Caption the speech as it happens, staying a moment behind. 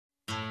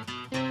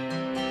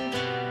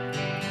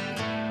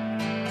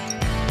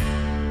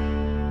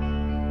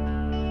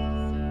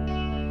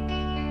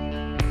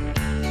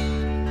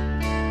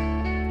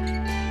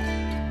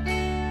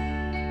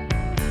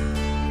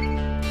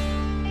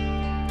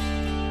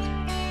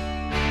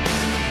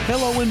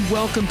Hello and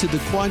welcome to the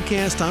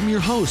QuadCast. I'm your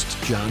host,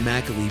 John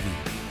McAlevey.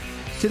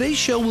 Today's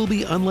show will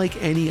be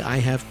unlike any I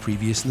have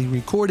previously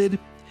recorded,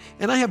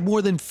 and I have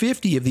more than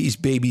 50 of these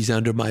babies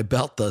under my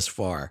belt thus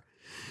far.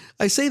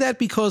 I say that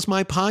because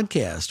my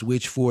podcast,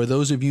 which for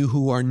those of you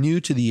who are new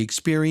to the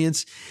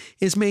experience,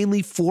 is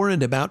mainly for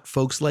and about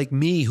folks like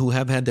me who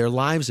have had their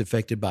lives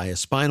affected by a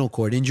spinal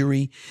cord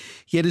injury,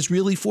 yet is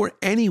really for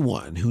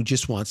anyone who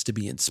just wants to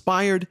be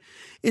inspired,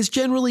 is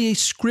generally a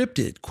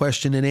scripted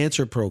question and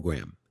answer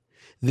program.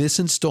 This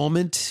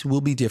installment will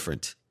be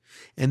different,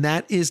 and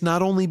that is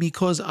not only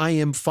because I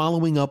am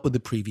following up with the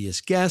previous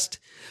guest,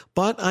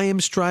 but I am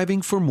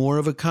striving for more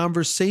of a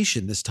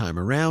conversation this time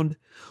around,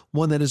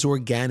 one that is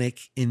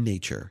organic in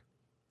nature.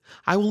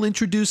 I will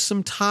introduce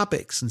some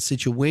topics and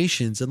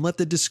situations and let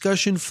the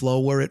discussion flow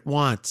where it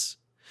wants.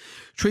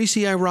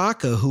 Tracey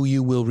Iraca, who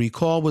you will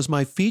recall was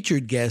my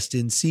featured guest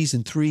in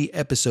Season 3,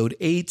 Episode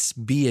 8's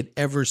Be It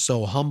Ever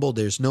So Humble,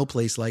 There's No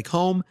Place Like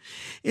Home,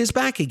 is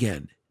back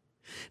again.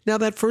 Now,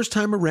 that first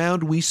time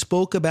around, we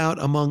spoke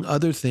about, among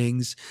other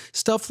things,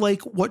 stuff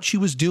like what she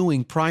was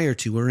doing prior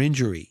to her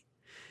injury,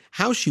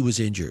 how she was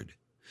injured,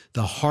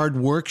 the hard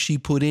work she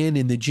put in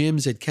the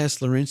gyms at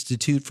Kessler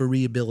Institute for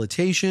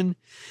rehabilitation,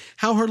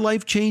 how her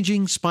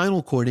life-changing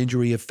spinal cord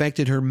injury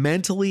affected her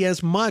mentally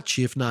as much,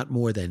 if not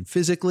more than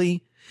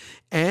physically,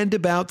 and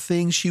about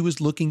things she was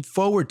looking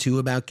forward to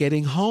about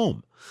getting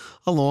home,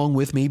 along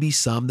with maybe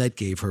some that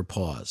gave her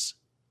pause.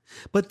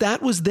 But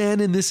that was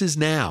then and this is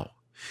now.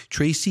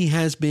 Tracey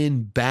has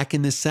been back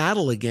in the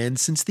saddle again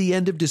since the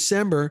end of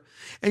December,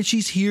 and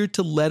she's here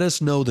to let us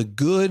know the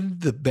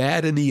good, the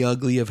bad, and the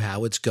ugly of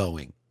how it's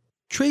going.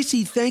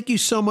 Tracey, thank you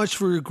so much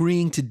for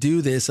agreeing to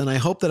do this, and I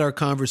hope that our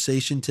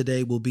conversation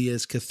today will be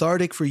as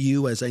cathartic for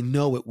you as I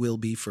know it will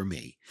be for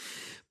me.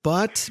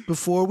 But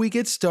before we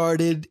get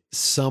started,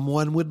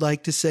 someone would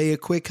like to say a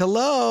quick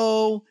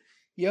hello.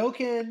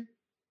 Jochen,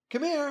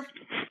 come here.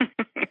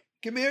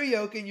 Come here,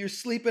 Jochen. You're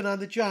sleeping on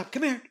the job.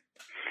 Come here.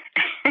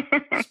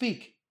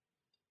 Speak.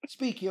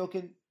 Speak,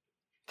 Jochen.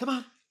 Come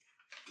on.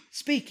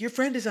 Speak. Your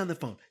friend is on the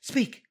phone.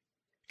 Speak.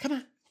 Come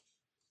on.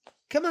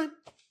 Come on.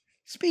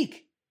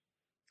 Speak.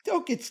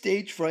 Don't get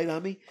stage fright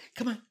on me.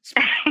 Come on.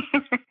 Speak.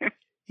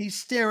 He's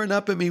staring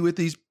up at me with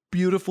these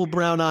beautiful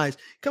brown eyes.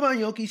 Come on,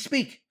 Jochen.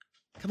 Speak.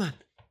 Come on.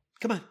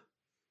 Come on.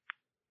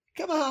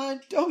 Come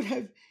on. Don't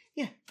have...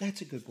 Yeah,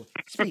 that's a good boy.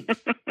 Speak.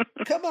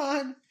 Come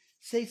on.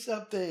 Say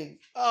something.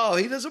 Oh,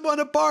 he doesn't want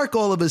to bark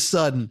all of a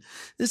sudden.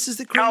 This is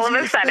the craziest all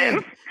of a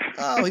sudden. thing.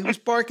 Oh, he was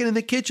barking in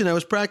the kitchen. I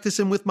was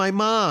practicing with my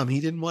mom. He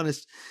didn't want to.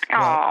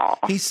 Well,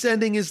 he's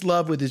sending his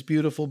love with his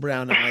beautiful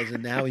brown eyes,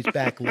 and now he's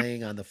back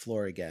laying on the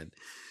floor again.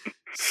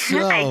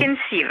 So, I can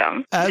see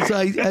them.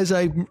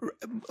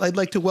 I'd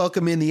like to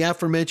welcome in the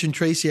aforementioned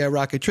Tracey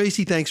Iraca.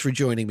 Tracey, thanks for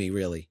joining me,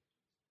 really.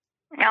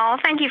 Oh,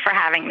 thank you for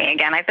having me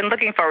again. I've been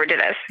looking forward to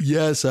this.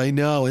 Yes, I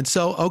know. And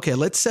so, okay,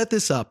 let's set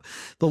this up.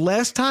 The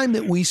last time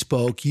that we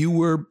spoke,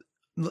 the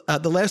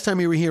last time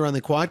you were here on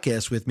the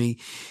QuadCast with me,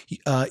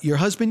 your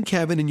husband,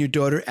 Kevin, and your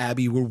daughter,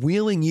 Abby, were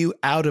wheeling you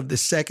out of the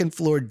second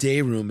floor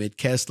day room at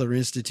Kessler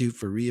Institute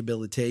for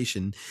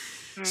rehabilitation.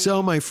 Mm-hmm.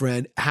 So, my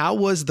friend, how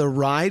was the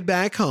ride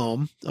back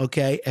home?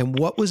 Okay. And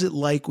what was it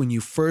like when you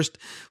first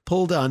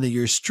pulled onto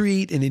your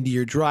street and into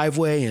your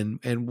driveway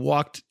and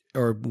walked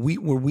or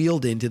were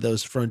wheeled into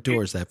those front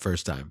doors that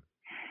first time?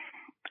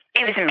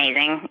 It was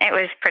amazing. It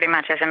was pretty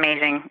much as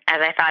amazing as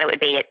I thought it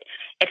would be.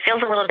 It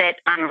feels a little bit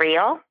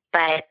unreal,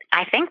 but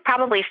I think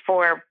probably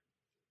for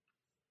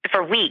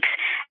weeks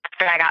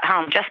after I got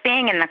home, just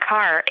being in the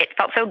car, it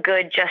felt so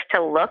good just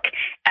to look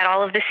at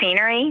all of the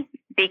scenery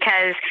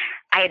because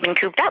I had been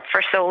cooped up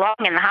for so long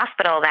in the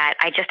hospital that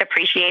I just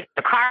appreciated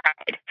the car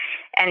ride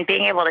and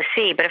being able to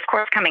see. But of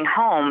course, coming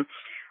home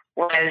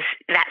was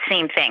that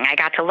same thing. I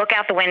got to look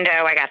out the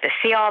window. I got to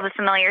see all the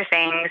familiar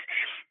things.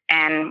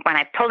 And when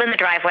I pulled in the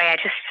driveway, I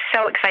just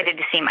so excited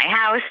to see my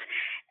house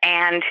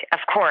and, of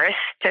course,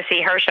 to see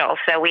Herschel.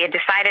 So we had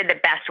decided the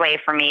best way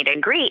for me to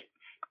greet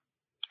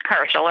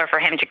Herschel or for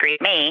him to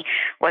greet me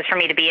was for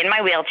me to be in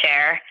my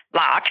wheelchair,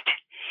 locked,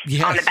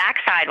 yes, on the back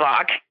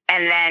sidewalk.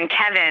 And then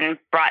Kevin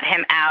brought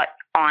him out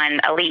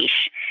on a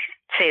leash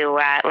to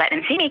let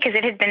him see me because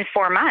it had been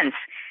 4 months.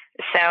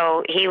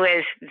 So he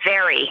was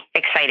very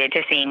excited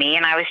to see me,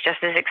 and I was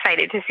just as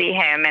excited to see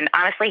him. And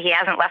honestly, he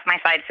hasn't left my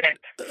side since.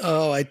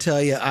 Oh, I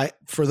tell you,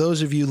 for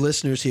those of you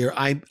listeners here,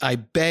 I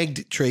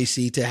begged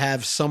Tracey to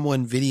have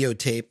someone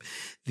videotape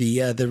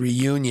the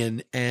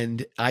reunion,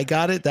 and I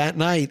got it that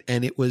night,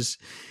 and it was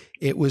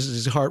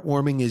as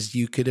heartwarming as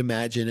you could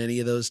imagine. Any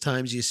of those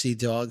times you see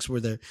dogs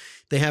where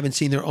they haven't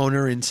seen their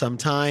owner in some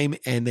time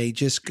and they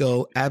just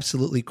go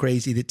absolutely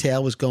crazy. The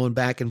tail was going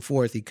back and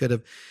forth. He could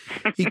have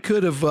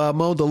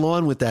mowed the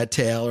lawn with that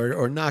tail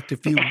or knocked a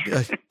few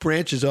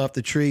branches off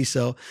the tree.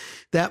 So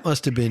that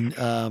must have been,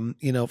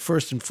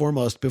 first and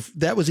foremost,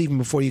 that was even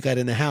before you got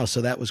in the house.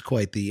 So that was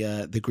quite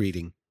the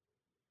greeting.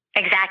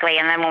 Exactly.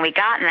 And then when we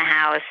got in the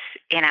house,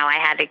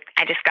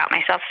 I just got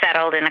myself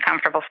settled in a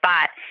comfortable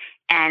spot.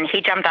 And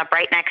he jumped up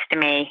right next to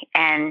me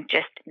and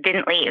just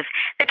didn't leave.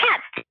 The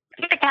cats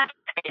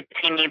didn't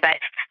see me, but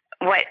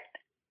what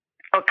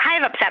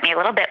kind of upset me a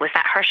little bit was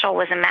that Herschel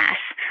was a mess.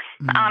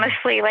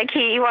 Honestly, like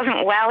he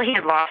wasn't well. He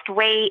had lost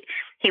weight.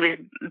 He was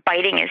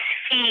biting his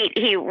feet.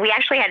 We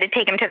actually had to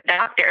take him to the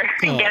doctor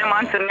and get him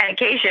on some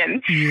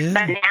medication. Yeah.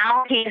 But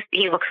now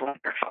he looks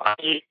wonderful.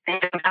 His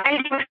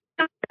anxiety was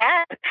so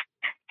bad.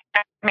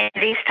 I mean,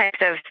 these types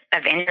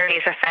of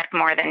injuries affect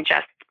more than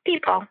just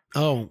people.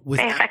 Oh,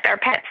 they affect our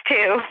pets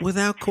too.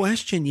 Without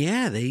question,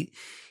 yeah.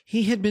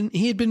 He had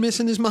been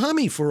missing his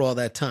mommy for all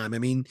that time. I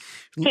mean,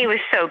 he was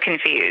so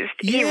confused.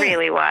 Yeah. He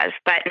really was.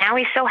 But now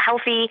he's so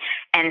healthy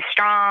and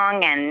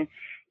strong, and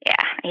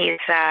yeah, he's.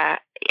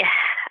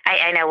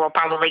 I know we'll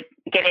probably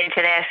get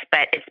into this,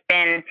 but it's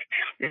been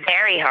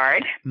very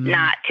hard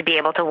not to be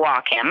able to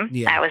walk him.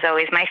 Yeah. That was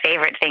always my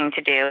favorite thing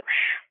to do.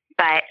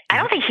 But I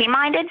don't think he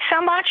minded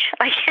so much.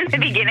 Like in the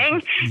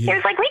beginning, he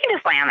was like, "We can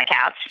just lay on the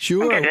couch."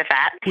 Sure, I'm good with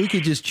that. We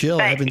could just chill.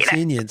 I haven't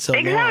seen you in so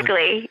long.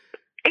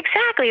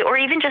 Exactly. Or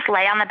even just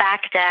lay on the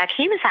back deck.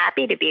 He was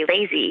happy to be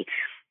lazy.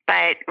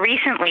 But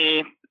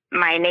recently,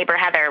 my neighbor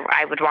Heather,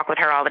 I would walk with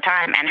her all the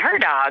time, and her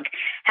dog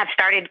have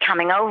started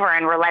coming over,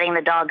 and we're letting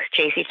the dogs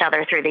chase each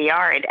other through the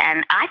yard.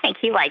 And I think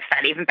he likes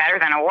that even better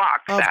than a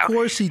walk. Of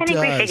course he does. I think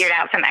we figured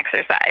out some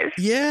exercise.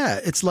 Yeah.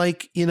 It's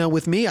like,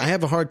 with me, I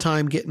have a hard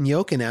time getting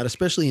Yokin out,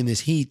 especially in this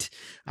heat.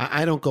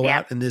 I don't go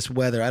out in this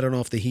weather. I don't know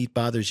if the heat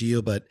bothers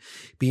you, but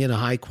being a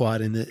high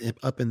quad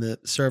up in the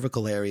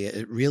cervical area,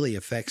 it really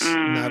affects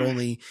not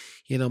only,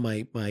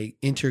 my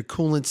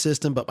intercoolant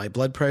system, but my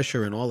blood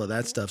pressure and all of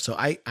that stuff. So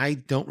I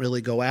don't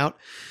really go out.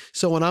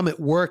 So when I'm at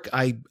work,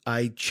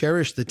 I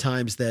cherish the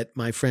times that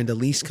my friend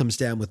Elise comes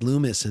down with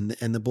Loomis and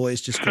the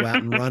boys just go out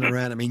and run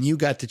around. I mean, you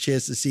got the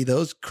chance to see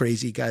those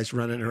crazy guys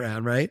running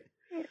around, right?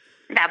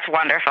 That's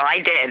wonderful. I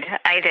did.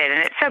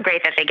 And it's so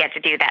great that they get to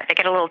do that. They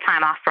get a little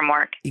time off from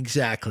work.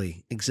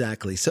 Exactly.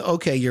 So,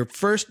 okay, you're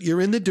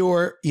in the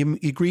door,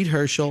 you greet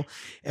Herschel.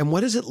 And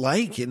what is it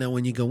like,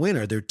 when you go in?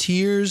 Are there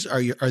tears?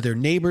 Are there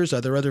neighbors?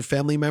 Are there other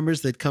family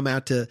members that come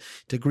out to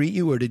greet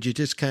you? Or did you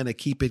just kind of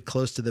keep it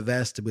close to the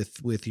vest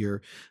with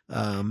your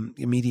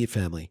immediate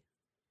family?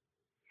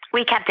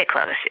 We kept it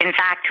close. In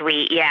fact,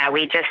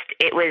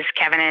 it was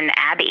Kevin and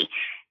Abby.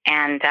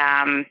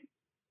 And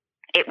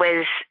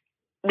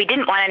we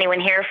didn't want anyone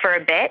here for a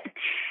bit,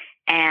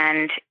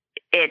 and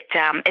it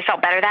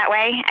felt better that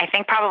way. I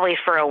think probably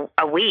for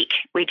a week,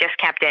 we just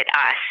kept it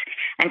us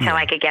until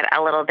I could get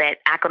a little bit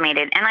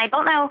acclimated. And I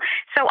don't know,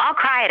 so I'll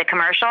cry at a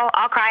commercial,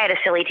 I'll cry at a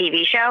silly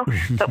TV show,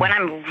 but when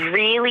I'm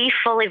really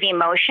full of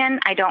emotion,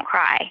 I don't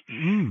cry.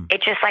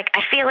 It's just like,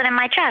 I feel it in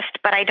my chest,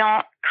 but I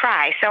don't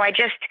cry. So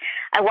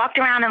I walked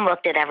around and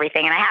looked at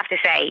everything. And I have to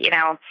say,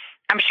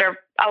 I'm sure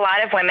a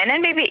lot of women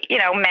and maybe,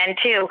 men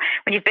too,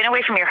 when you've been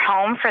away from your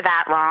home for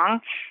that long,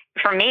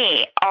 for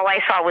me, all I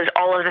saw was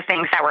all of the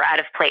things that were out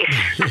of place.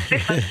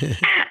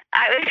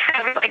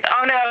 I was like,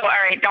 oh no, all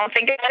right, don't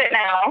think about it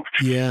now.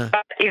 Yeah.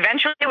 But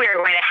eventually we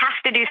were going to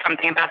have to do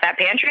something about that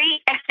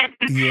pantry and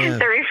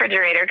the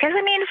refrigerator. Because,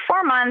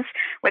 4 months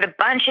with a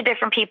bunch of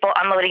different people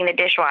unloading the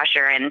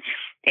dishwasher, and,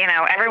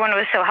 everyone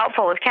was so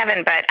helpful with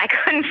Kevin, but I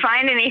couldn't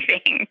find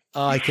anything.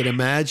 Oh, I can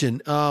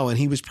imagine. Oh, and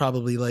he was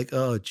probably like,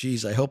 oh,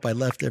 geez, I hope I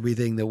left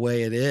everything the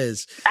way it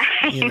is.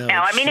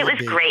 It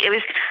was great.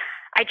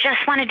 I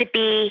just wanted to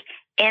be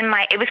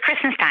it was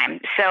Christmas time.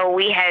 So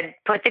we had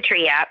put the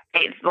tree up.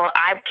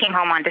 I came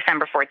home on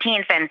December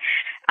 14th, and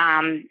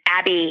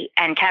Abby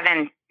and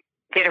Kevin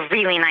did a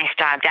really nice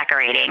job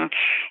decorating.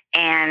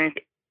 And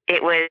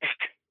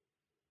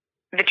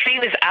the tree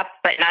was up,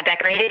 but not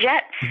decorated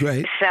yet.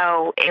 Right.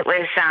 So it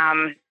was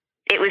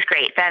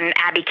great. Then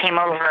Abby came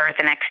over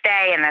the next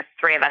day, and the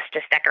three of us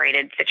just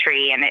decorated the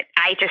tree. And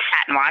I just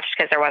sat and watched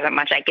because there wasn't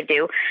much I could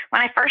do.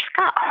 When I first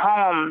got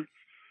home,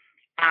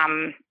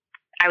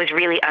 I was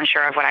really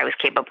unsure of what I was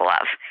capable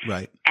of.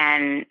 Right.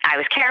 And I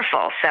was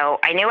careful. So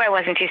I knew I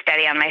wasn't too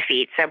steady on my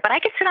feet. But I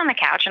could sit on the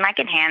couch and I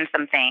could hand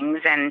some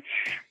things. And,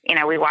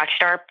 we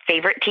watched our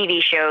favorite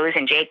TV shows,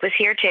 and Jake was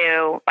here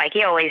too, like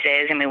he always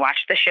is. And we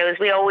watched the shows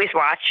we always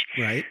watch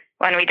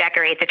when we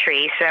decorate the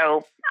tree.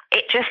 So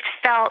it just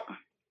felt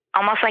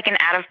almost like an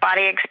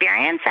out-of-body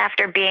experience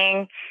after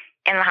being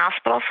in the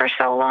hospital for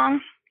so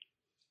long.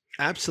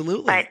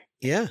 Absolutely. But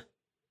yeah.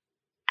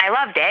 I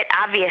loved it,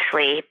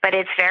 obviously, but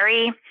it's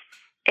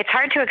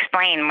hard to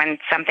explain when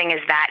something is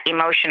that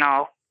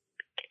emotional.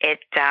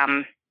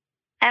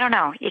 I don't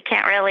know. You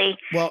can't really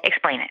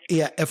explain it.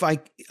 Yeah. If I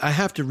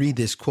have to read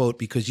this quote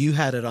because you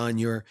had it on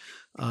your,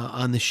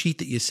 on the sheet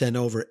that you sent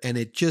over, and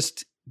it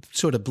just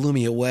sort of blew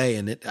me away.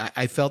 And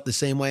I felt the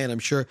same way. And I'm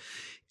sure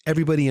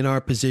everybody in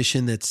our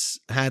position that's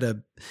had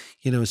a,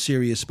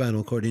 serious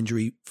spinal cord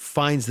injury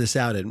finds this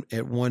out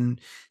at one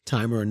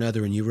time or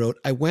another. And you wrote,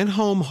 I went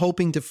home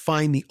hoping to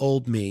find the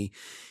old me,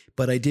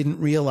 but I didn't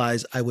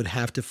realize I would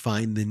have to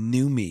find the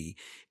new me.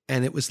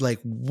 And it was like,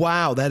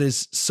 wow, that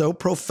is so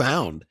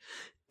profound.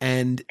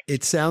 And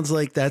it sounds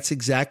like that's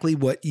exactly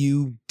what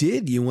you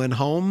did. You went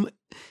home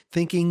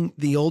thinking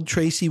the old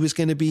Tracey was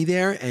going to be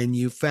there, and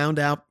you found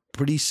out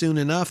pretty soon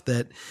enough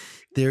that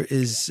there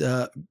is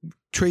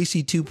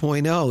Tracey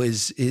 2.0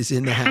 is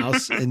in the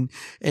house,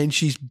 and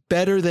she's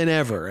better than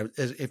ever,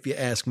 if you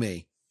ask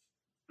me.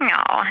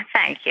 Oh,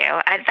 thank you.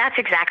 That's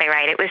exactly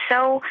right. It was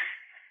so.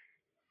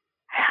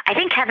 I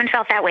think Kevin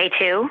felt that way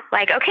too.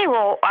 Like, okay,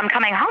 well, I'm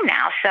coming home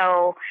now,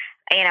 so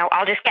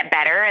I'll just get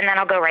better, and then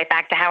I'll go right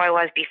back to how I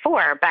was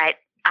before. But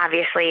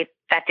obviously,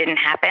 that didn't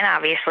happen.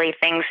 Obviously,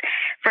 things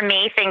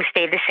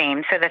stayed the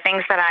same. So the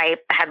things that I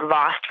had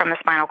lost from the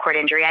spinal cord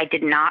injury, I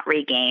did not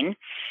regain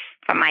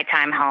from my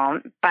time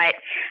home. But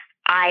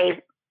I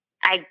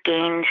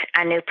gained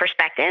a new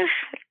perspective.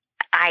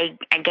 I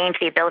gained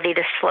the ability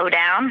to slow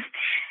down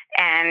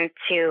and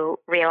to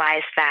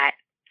realize that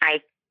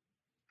I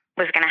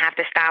was going to have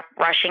to stop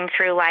rushing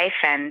through life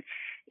and,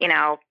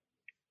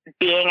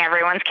 being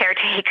everyone's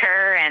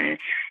caretaker and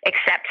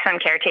accept some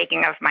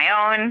caretaking of my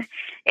own.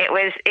 It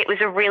was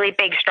a really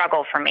big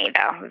struggle for me,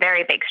 though.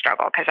 Very big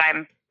struggle, because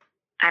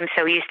I'm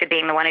so used to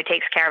being the one who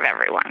takes care of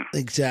everyone.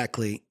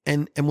 Exactly.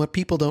 And what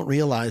people don't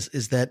realize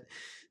is that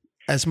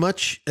as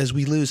much as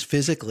we lose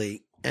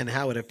physically and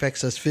how it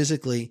affects us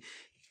physically,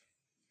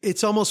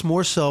 it's almost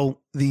more so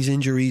these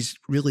injuries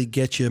really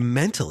get you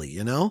mentally,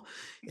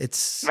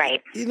 It's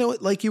right.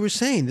 Like you were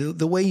saying,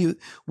 the way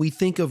we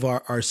think of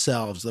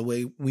ourselves, the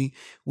way we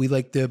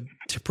like to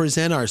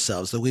present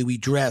ourselves, the way we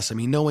dress. I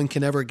mean, no one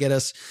can ever get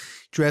us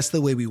dressed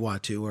the way we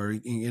want to, or,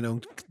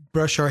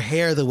 brush our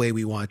hair the way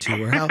we want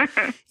to, or how,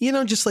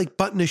 just like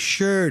button a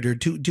shirt or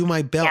do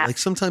my belt. Yeah. Like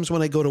sometimes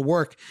when I go to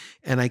work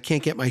and I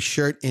can't get my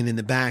shirt in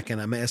the back, and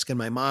I'm asking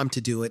my mom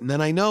to do it. And then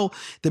I know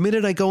the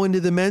minute I go into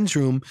the men's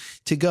room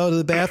to go to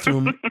the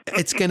bathroom,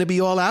 it's going to be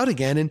all out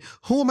again. And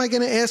who am I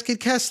going to ask at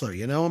Kessler?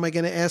 Am I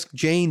going to ask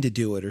Jane to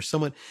do it, or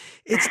someone?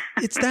 It's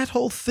that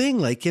whole thing.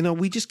 Like,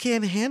 we just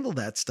can't handle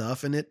that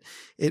stuff. And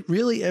it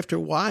really, after a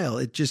while,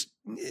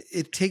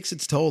 it takes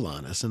its toll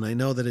on us. And I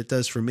know that it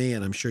does for me.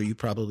 And I'm sure you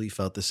probably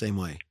felt the same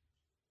way.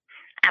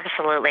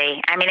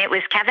 Absolutely. I mean, it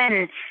was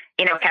Kevin,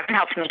 Kevin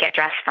helped me get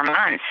dressed for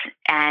months,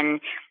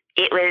 and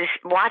it was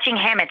watching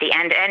him at the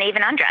end, and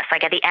even undressed,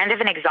 like at the end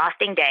of an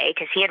exhausting day,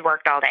 because he had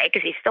worked all day,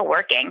 because he's still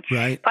working.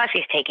 Right. Plus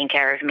he's taking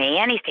care of me,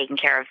 and he's taking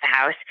care of the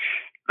house.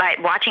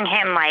 But watching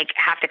him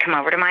have to come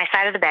over to my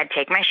side of the bed,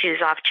 take my shoes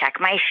off, check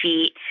my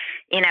feet,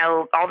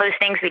 all those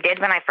things we did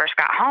when I first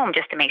got home,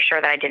 just to make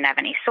sure that I didn't have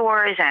any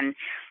sores and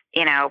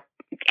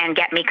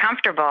get me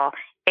comfortable.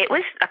 It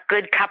was a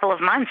good couple of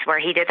months where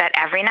he did that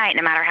every night.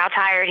 No matter how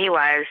tired he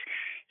was,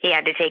 he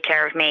had to take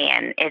care of me.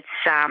 And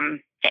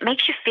it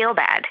makes you feel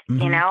bad,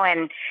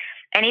 and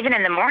even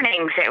in the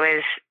mornings, it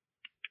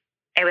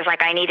was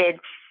like I needed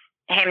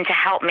him to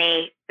help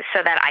me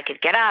so that I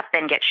could get up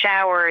and get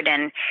showered.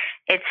 And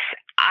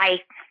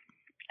I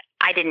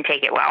didn't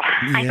take it well.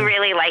 Yeah. I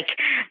really like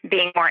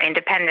being more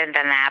independent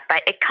than that,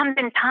 but it comes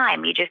in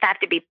time. You just have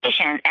to be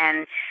patient,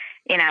 and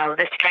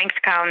the strength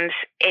comes.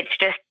 It's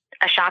just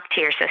a shock to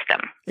your system.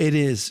 It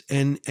is.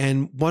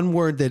 And one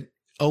word that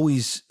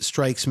always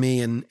strikes me,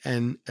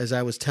 and as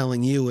I was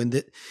telling you, and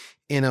that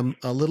in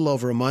a little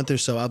over a month or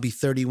so, I'll be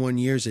 31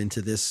 years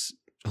into this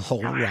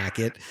whole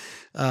racket.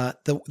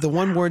 The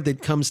one word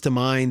that comes to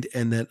mind,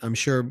 and that I'm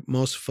sure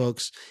most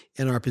folks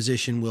in our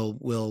position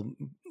will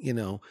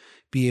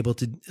be able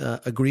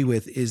to agree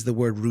with, is the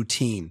word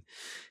routine.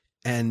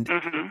 And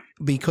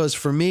because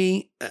for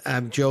me,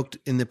 I've joked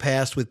in the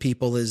past with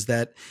people, is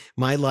that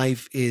my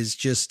life is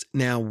just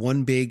now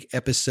one big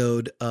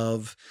episode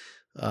of,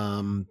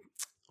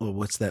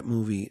 what's that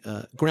movie?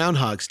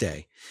 Groundhog's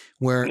Day,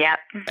 where,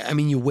 I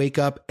mean, you wake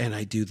up and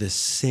I do the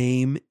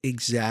same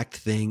exact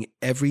thing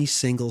every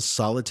single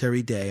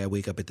solitary day. I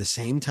wake up at the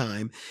same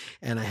time,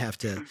 and I have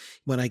to,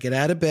 when I get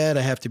out of bed,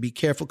 I have to be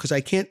careful, because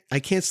I can't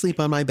sleep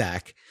on my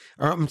back.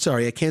 Or I'm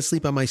sorry, I can't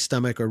sleep on my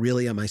stomach or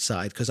really on my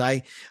side, because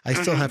I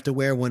still have to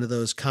wear one of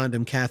those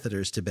condom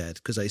catheters to bed,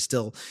 because I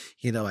still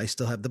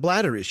have the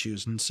bladder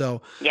issues. And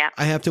so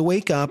I have to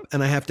wake up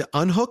and I have to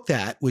unhook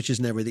that, which is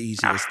never the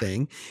easiest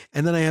thing.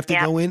 And then I have to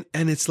go in,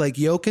 and it's like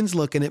Jokin's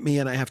looking at me,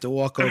 and I have to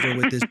walk over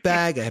with this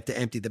bag. I have to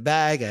empty the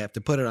bag. I have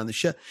to put it on the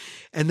shelf.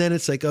 And then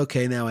it's like,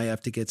 okay, now I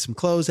have to get some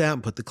clothes out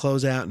and put the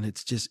clothes out. And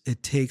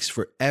it takes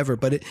forever,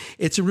 but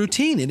it's a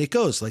routine, and it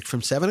goes like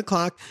from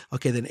 7:00.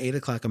 Okay. Then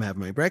 8:00, I'm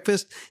having my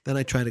breakfast. Then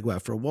I try to go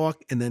out for a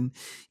walk, and then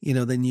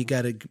you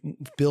got to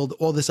build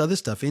all this other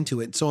stuff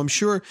into it. So I'm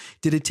sure,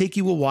 did it take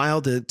you a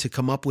while to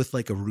come up with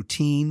like a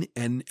routine,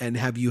 and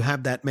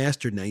have that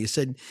mastered now? You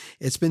said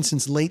it's been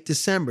since late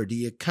December. Do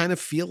you kind of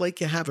feel like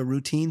you have a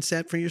routine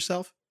set for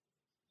yourself?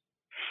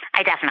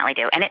 I definitely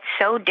do. And it's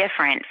so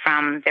different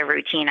from the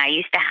routine I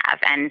used to have.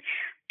 And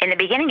in the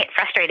beginning, it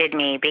frustrated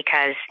me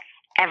because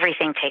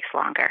everything takes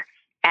longer.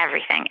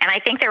 Everything. And I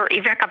think there were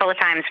even a couple of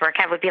times where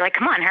Kev would be like,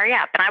 come on, hurry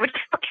up. And I would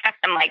just look at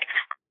him like,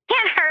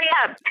 can't hurry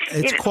up.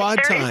 It's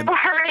quad time. There's no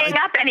hurrying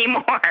up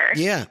anymore.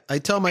 Yeah. I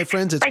tell my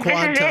friends it's like,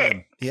 quad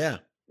time. Yeah.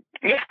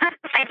 Yeah.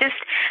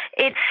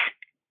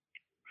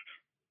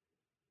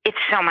 It's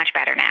so much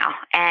better now.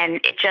 And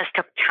it just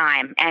took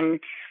time. And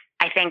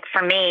I think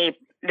for me,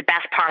 the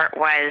best part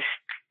was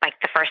like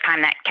the first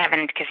time that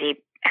Kevin, because he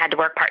had to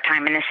work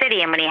part-time in the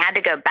city, and when he had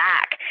to go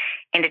back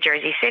into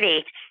Jersey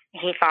City,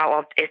 he thought,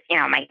 well,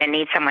 am I going to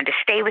need someone to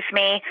stay with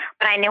me?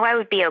 But I knew I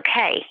would be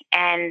okay.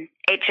 And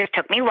it just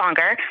took me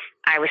longer.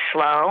 I was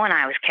slow and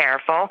I was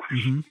careful,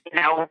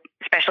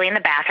 especially in the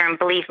bathroom.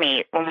 Believe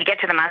me, when we get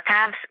to the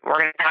must-haves, we're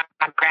going to talk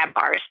about grab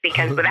bars,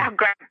 because without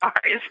grab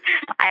bars,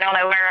 I don't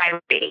know where I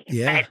would be.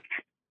 Yeah.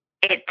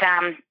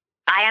 But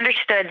I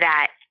understood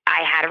that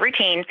I had a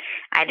routine.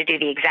 I had to do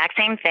the exact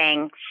same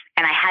thing,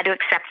 and I had to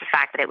accept the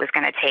fact that it was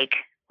going to take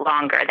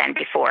longer than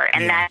before,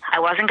 and that I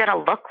wasn't going to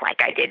look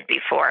like I did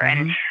before.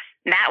 And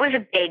that was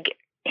a big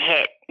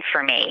hit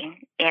for me.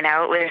 It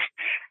was,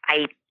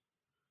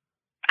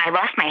 I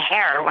lost my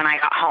hair when I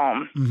got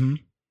home. And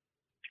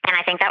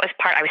I think that was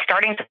I was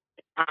starting to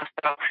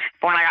hospital,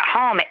 but when I got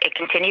home, it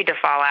continued to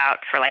fall out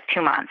for like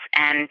 2 months.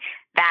 And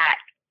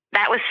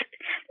it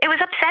was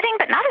upsetting,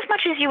 but not as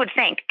much as you would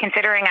think,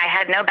 considering I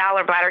had no bowel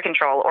or bladder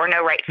control or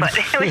no right foot.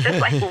 It was just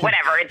like,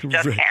 whatever, it's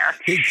just hair.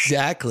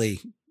 Exactly.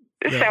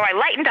 So I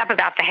lightened up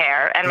about the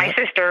hair, and my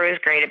sister was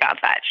great about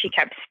that. She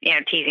kept,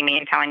 teasing me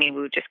and telling me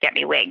we would just get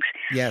me wigs.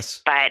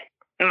 Yes. But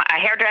a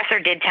hairdresser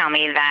did tell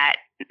me that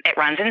it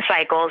runs in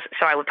cycles,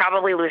 so I would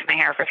probably lose my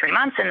hair for 3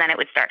 months, and then it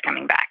would start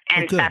coming back.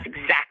 And that's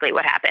exactly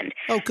what happened.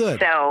 Oh,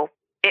 good. So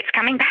it's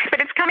coming back, but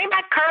it's coming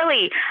back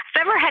curly.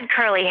 I've never had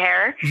curly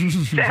hair.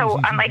 So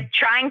I'm like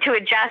trying to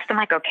adjust. I'm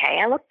like, okay,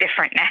 I look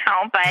different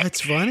now, but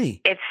that's funny.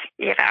 It's,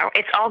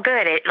 it's all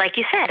good. Like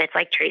you said, it's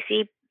like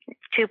Tracey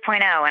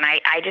 2.0, and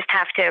I just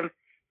have to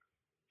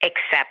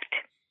accept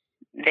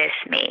this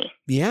me.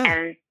 Yeah.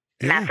 And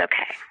that's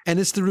okay. And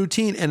it's the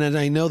routine. And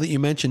I know that you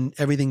mentioned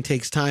everything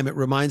takes time. It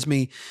reminds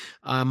me,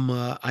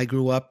 I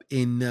grew up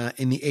in the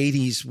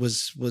 80s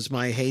was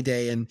my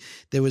heyday. And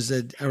there was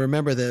I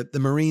remember the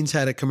Marines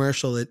had a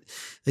commercial that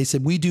they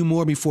said, we do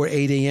more before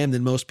 8 a.m.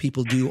 than most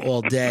people do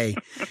all day.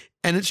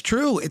 And it's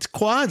true. It's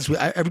quads.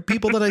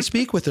 People that I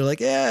speak with, they're like,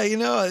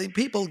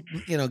 people,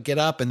 get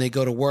up and they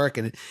go to work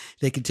and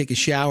they can take a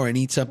shower and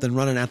eat something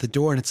running out the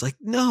door. And it's like,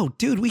 no,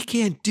 dude, we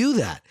can't do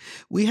that.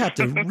 We have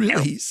to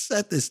really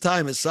set this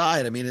time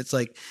aside. I mean, it's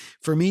like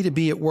for me to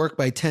be at work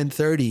by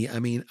 10:30. I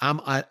mean, I'm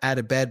out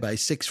of bed by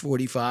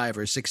 6:45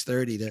 or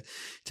 6:30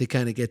 to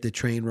kind of get the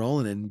train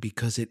rolling. And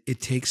because it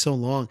takes so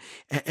long.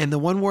 And the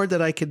one word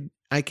that I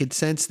could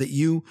sense that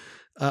you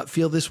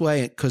feel this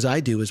way, because I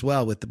do as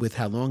well with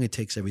how long it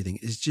takes everything,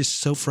 is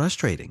just so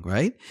frustrating,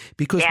 right?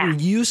 Because we're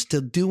used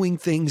to doing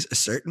things a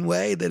certain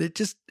way that it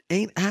just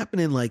ain't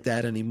happening like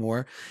that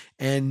anymore.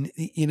 And,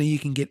 you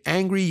can get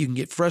angry, you can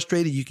get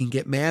frustrated, you can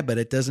get mad, but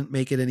it doesn't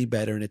make it any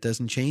better and it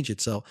doesn't change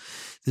it. So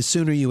the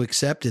sooner you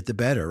accept it, the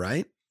better,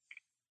 right?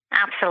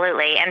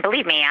 Absolutely. And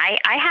believe me, I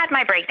had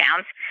my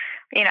breakdowns,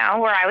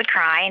 where I would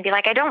cry and be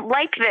like, I don't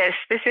like this.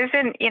 This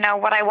isn't,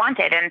 what I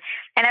wanted. And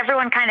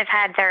everyone kind of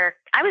had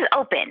I was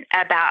open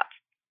about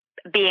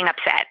being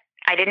upset.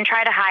 I didn't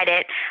try to hide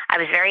it. I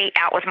was very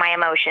out with my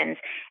emotions.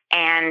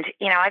 And,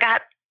 I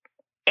got,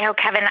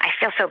 Kevin, I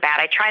feel so bad.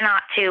 I try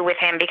not to with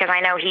him because I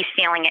know he's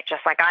feeling it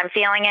just like I'm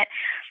feeling it.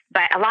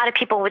 But a lot of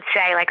people would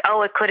say like,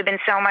 oh, it could have been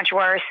so much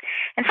worse.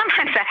 And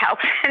sometimes that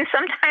helps and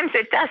sometimes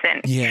it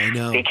doesn't. Yeah, I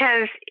know.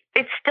 Because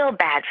it's still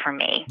bad for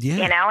me,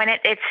 and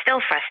it's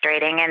still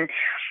frustrating. And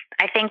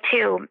I think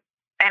too,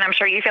 and I'm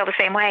sure you feel the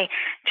same way,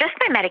 just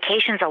my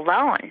medications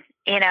alone,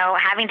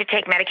 having to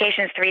take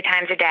medications 3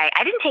 times a day.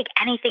 I didn't take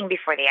anything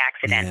before the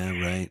accident.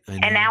 Yeah, right. I know.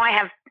 And now I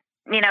have,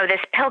 this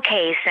pill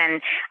case,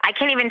 and I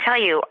can't even tell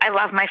you, I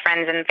love my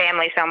friends and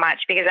family so much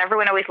because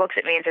everyone always looks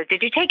at me and says,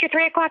 did you take your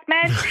 3 o'clock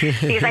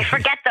meds? Because I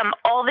forget them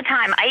all the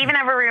time. I even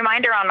have a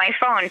reminder on my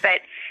phone,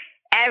 but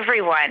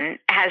everyone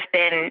has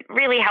been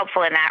really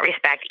helpful in that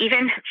respect,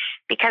 even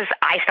because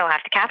I still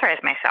have to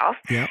catheterize myself.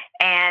 Yep.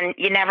 And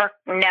you never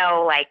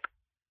know, like,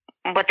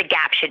 what the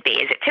gap should be.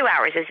 Is it 2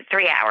 hours? Is it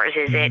 3 hours?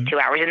 Is it 2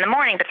 hours in the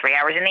morning but 3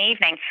 hours in the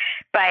evening?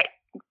 But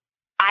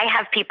I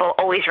have people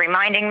always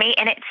reminding me,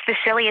 and it's the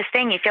silliest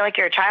thing. You feel like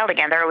you're a child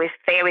again.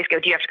 They always go,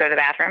 do you have to go to the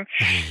bathroom?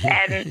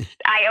 And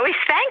I always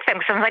thank them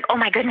because I'm like, oh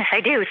my goodness,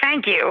 I do.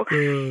 Thank you.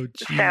 Oh,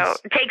 so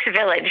it takes a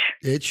village.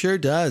 It sure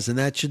does. And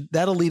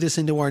that'll lead us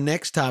into our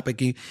next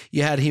topic.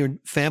 You had here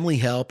family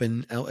help,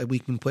 and we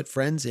can put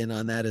friends in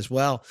on that as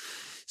well.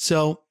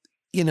 So,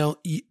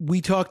 we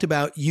talked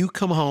about you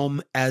come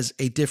home as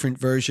a different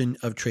version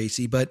of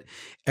Tracey, but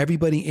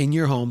everybody in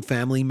your home,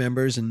 family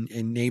members and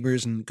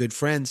neighbors and good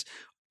friends,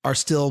 are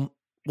still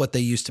what they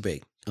used to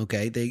be.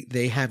 Okay.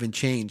 They haven't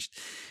changed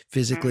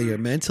physically or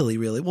mentally,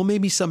 really. Well,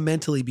 maybe some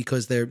mentally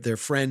because their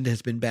friend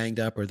has been banged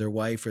up, or their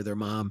wife or their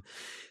mom.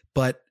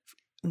 But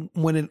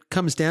when it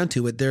comes down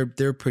to it,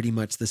 they're pretty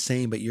much the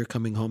same, but you're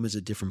coming home as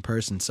a different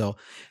person. So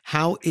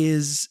how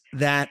is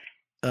that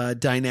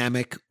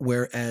dynamic?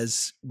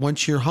 Whereas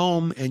once you're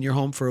home and you're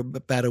home for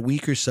about a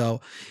week or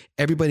so,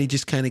 everybody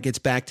just kind of gets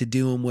back to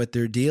doing what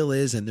their deal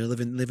is, and they're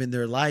living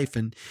their life.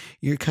 And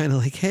you're kind of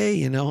like,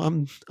 hey,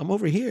 I'm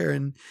over here,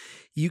 and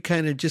you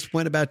kind of just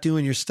went about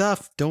doing your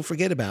stuff. Don't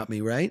forget about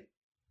me, right?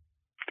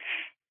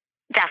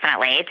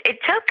 Definitely. It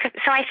took,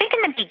 so I think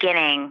in the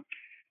beginning,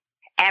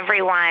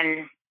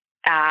 everyone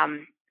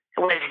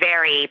was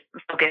very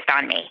focused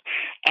on me,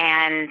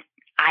 and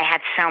I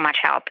had so much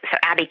help. So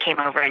Abby came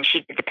over and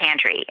she did the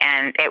pantry,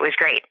 and it was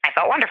great. I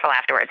felt wonderful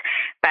afterwards.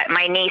 But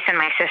my niece and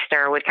my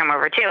sister would come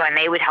over too, and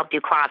they would help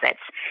do closets.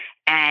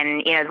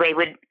 And,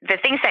 the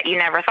things that you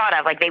never thought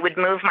of, like they would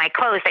move my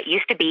clothes that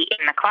used to be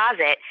in the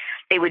closet.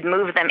 They would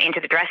move them into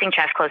the dressing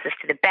chest closest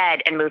to the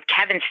bed and move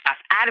Kevin's stuff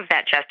out of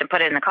that chest and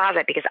put it in the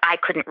closet because I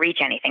couldn't reach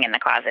anything in the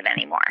closet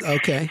anymore.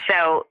 Okay.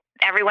 So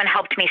everyone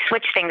helped me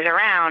switch things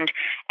around,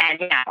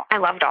 and I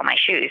loved all my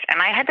shoes,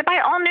 and I had to buy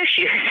all new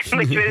shoes,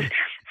 which was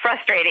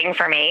frustrating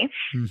for me.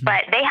 Mm-hmm.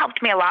 But they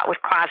helped me a lot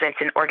with closets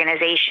and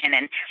organization,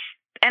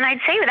 and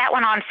I'd say that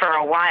went on for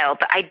a while.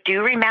 But I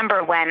do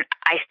remember when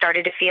I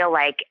started to feel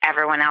like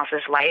everyone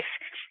else's life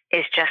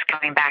is just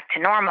going back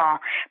to normal,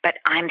 but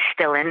I'm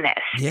still in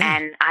this,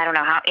 and I don't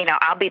know how.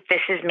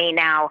 This is me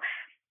now,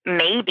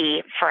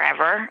 maybe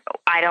forever.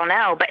 I don't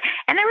know,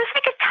 and there was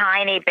like a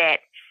tiny bit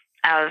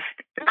of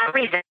not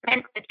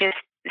resentment, but just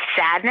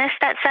sadness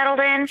that settled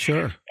in.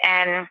 Sure.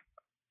 And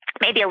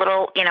maybe a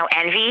little,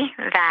 envy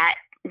that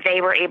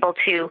they were able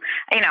to,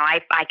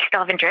 I still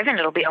haven't driven.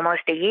 It'll be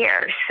almost a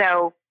year.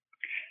 So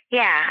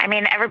yeah,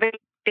 everybody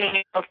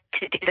being able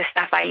to do the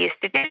stuff I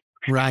used to do.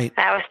 Right.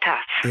 That was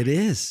tough. It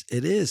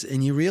is.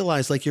 And you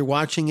realize like you're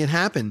watching it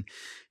happen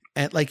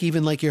at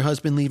even your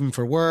husband leaving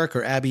for work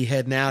or Abby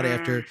heading out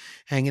after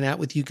hanging out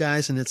with you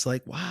guys. And it's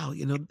like, wow,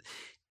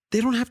 they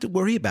don't have to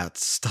worry about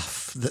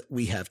stuff that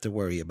we have to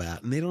worry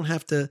about. And they don't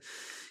have to,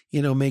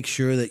 make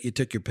sure that you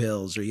took your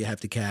pills or you have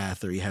to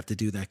cath or you have to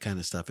do that kind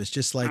of stuff. It's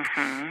just like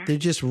they're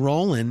just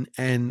rolling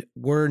and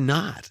we're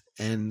not.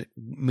 And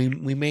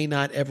we may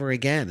not ever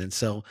again. And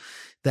so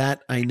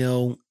that I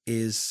know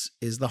is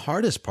the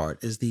hardest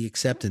part, is the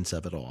acceptance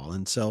of it all.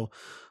 And so,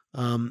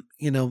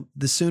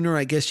 the sooner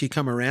I guess you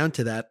come around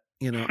to that,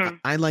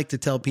 I like to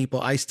tell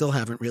people I still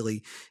haven't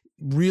really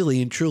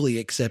and truly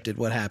accepted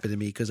what happened to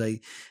me because I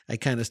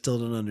kind of still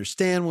don't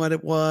understand what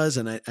it was,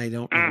 and I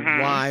don't know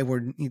why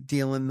we're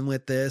dealing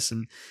with this.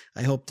 And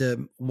I hope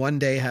to one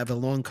day have a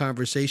long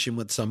conversation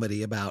with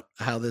somebody about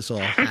how this all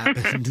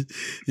happened.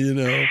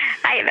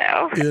 I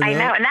know.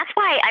 And that's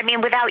why,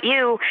 without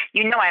you,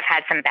 I've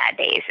had some bad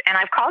days, and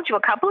I've called you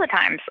a couple of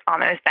times on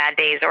those bad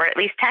days, or at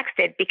least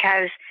texted,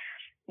 because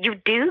you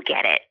do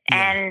get it.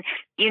 Yeah. And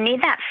you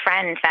need that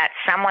friend, that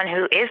someone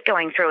who is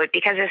going through it,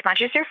 because as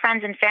much as your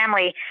friends and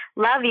family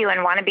love you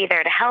and want to be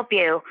there to help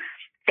you,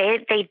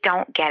 they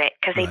don't get it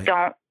because they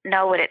don't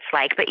know what it's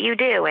like, but you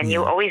do. And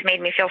you always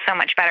made me feel so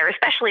much better,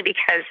 especially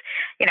because,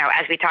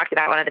 as we talked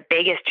about, one of the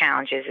biggest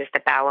challenges is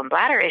the bowel and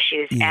bladder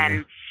issues. Yeah.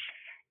 And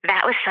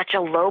that was such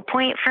a low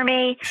point for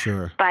me.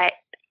 Sure. But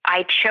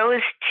I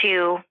chose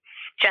to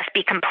just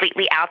be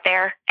completely out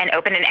there and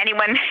open. And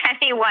anyone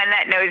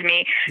that knows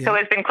me, who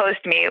has been close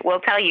to me, will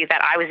tell you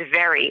that I was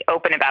very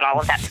open about all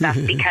of that stuff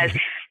because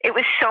it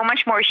was so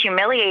much more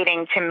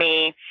humiliating to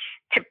me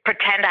to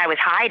pretend I was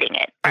hiding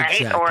it, right?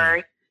 Exactly.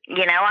 Or,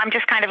 I'm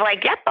just kind of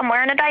like, yep, I'm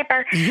wearing a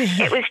diaper.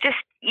 It was just,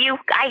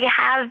 I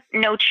have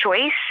no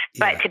choice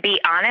but to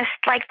be honest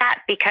like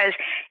that, because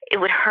it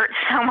would hurt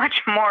so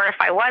much more if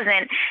I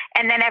wasn't.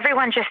 And then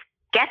everyone just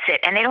gets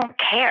it and they don't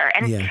care.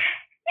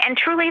 And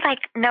truly,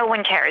 like, no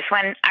one cares.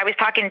 When I was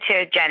talking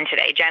to Jen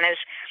today, Jen is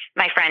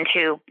my friend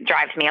who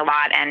drives me a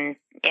lot and,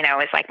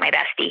 is like my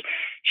bestie.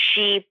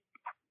 She's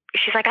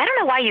like, I don't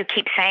know why you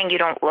keep saying you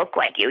don't look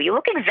like you. You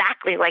look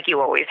exactly like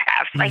you always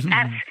have. Like,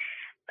 that's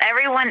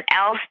everyone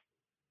else,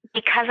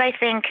 because I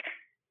think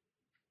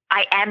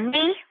I am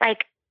me.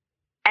 Like,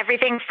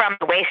 everything from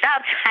the waist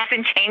up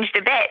hasn't changed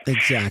a bit.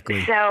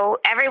 Exactly. So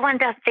everyone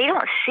they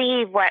don't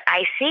see what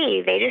I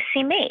see. They just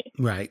see me.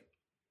 Right.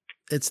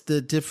 It's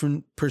the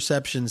different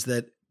perceptions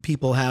that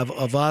people have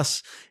of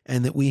us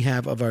and that we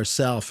have of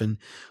ourselves. And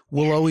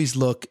we'll always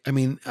look,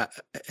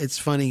 it's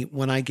funny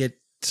when I get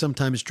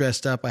sometimes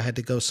dressed up, I had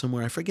to go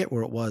somewhere. I forget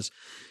where it was,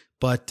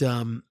 but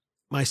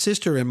my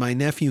sister and my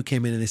nephew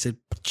came in and they said,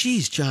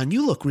 geez, John,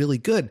 you look really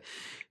good.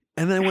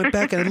 And then I went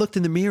back and I looked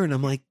in the mirror and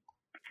I'm like,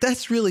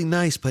 that's really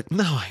nice, but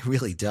no, I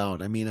really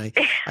don't.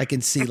 I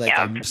can see like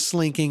I'm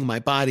slinking. My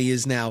body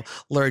is now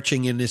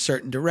lurching in a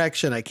certain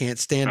direction. I can't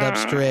stand up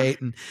straight.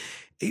 And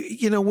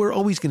we're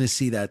always going to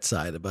see that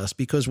side of us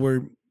because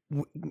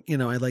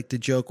I like to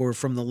joke, we're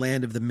from the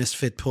land of the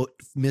misfit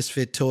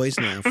toys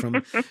now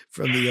from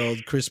the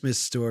old Christmas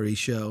Story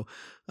show.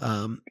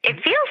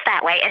 It feels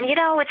that way. And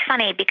it's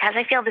funny because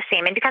I feel the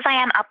same, and because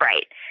I am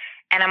upright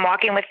and I'm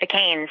walking with the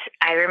canes.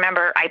 I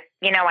remember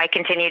I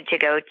continued to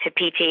go to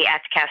PT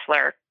at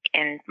Kessler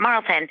in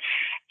Marlton.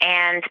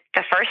 And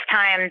the first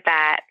time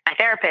that a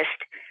therapist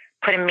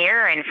put a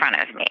mirror in front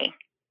of me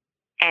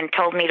and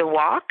told me to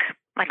walk,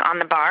 like on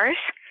the bars.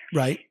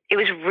 Right. It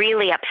was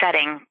really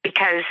upsetting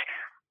because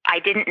I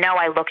didn't know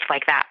I looked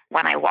like that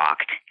when I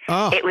walked.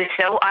 Oh. It was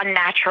so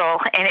unnatural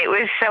and it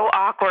was so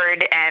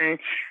awkward, and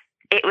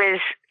it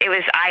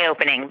was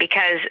eye-opening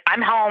because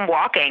I'm home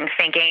walking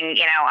thinking,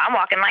 I'm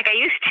walking like I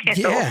used to.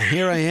 Yeah,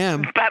 here I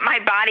am. But my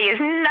body is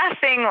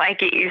nothing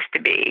like it used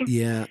to be.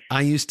 Yeah,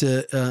 I used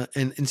to,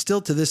 and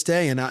still to this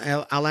day, and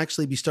I'll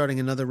actually be starting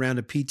another round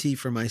of PT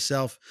for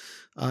myself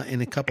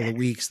in a couple of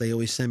weeks. They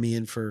always send me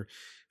in for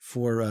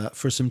for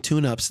some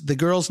tune-ups. The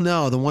girls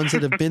know, the ones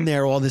that have been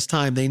there all this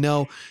time, they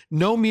know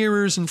no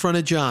mirrors in front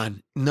of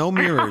John, no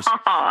mirrors,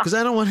 because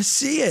I don't want to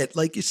see it.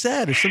 Like you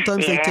said, or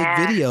sometimes they take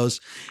videos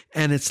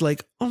and it's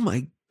like, oh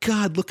my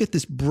God, look at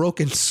this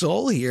broken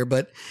soul here.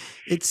 But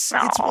it's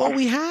all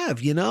we have,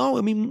 you know?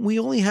 I mean, we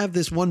only have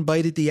this one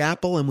bite at the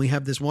apple and we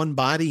have this one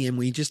body and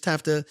we just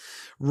have to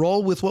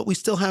roll with what we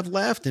still have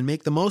left and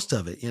make the most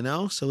of it, you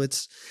know? So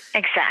it's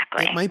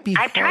exactly. It might be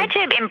I've tried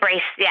to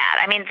embrace,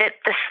 I mean,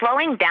 the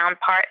slowing down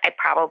part I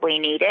probably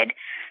needed.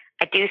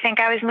 I do think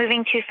I was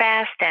moving too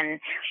fast and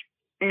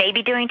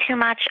maybe doing too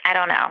much. I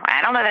don't know.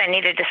 I don't know that I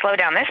needed to slow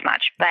down this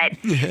much, but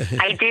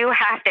I do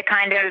have to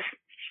kind of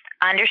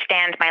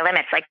understand my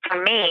limits. Like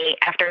for me,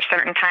 after a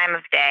certain time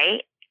of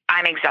day,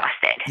 I'm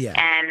exhausted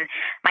and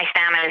my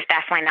stamina is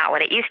definitely not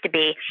what it used to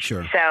be.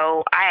 Sure.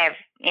 So I have,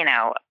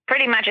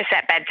 pretty much a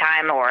set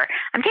bedtime, or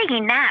I'm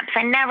taking naps.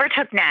 I never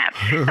took naps,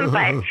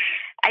 but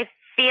I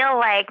feel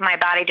like my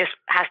body just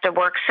has to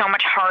work so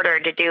much harder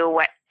to do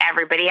what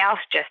everybody else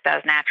just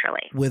does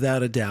naturally.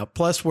 Without a doubt.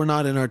 Plus, we're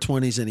not in our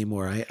 20s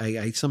anymore.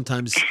 I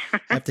sometimes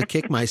have to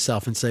kick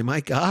myself and say, my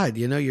God,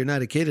 you're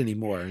not a kid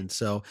anymore. And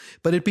so,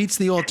 but it beats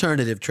the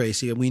alternative,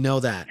 Tracey, and we know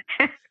that.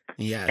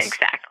 Yes.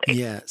 Exactly.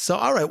 Yeah. So,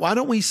 all right. Why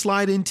don't we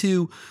slide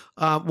into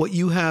what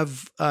you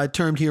have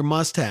termed here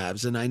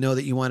must-haves? And I know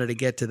that you wanted to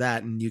get to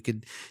that, and you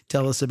could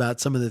tell us about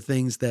some of the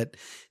things that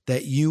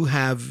you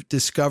have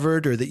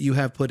discovered or that you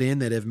have put in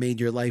that have made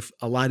your life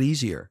a lot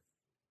easier.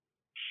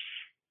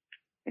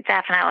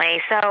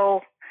 Definitely.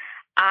 So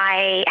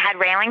I had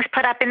railings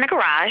put up in the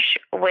garage,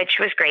 which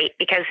was great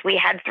because we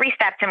had 3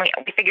 steps and we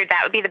figured that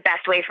would be the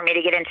best way for me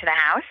to get into the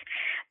house.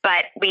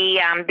 But we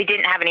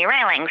didn't have any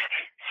railings.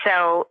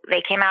 So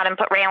they came out and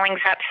put railings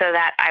up so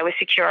that I was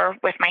secure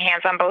with my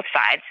hands on both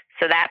sides.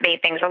 So that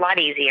made things a lot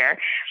easier.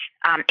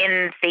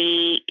 In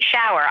the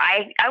shower,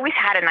 I always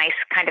had a nice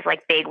kind of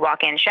like big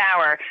walk-in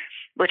shower,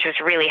 which was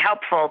really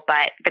helpful.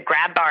 But the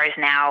grab bars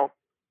now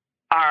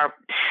are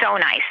so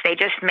nice. They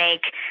just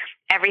make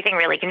everything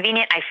really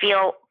convenient. I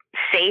feel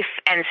safe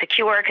and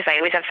secure because I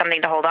always have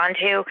something to hold on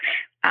to.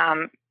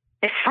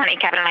 It's funny,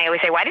 Kevin and I always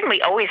say, why didn't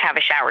we always have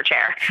a shower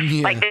chair?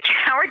 Yeah. Like the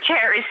shower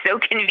chair is so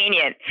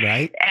convenient.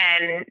 Right.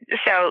 And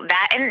so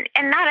that,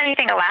 and not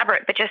anything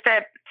elaborate, but just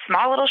a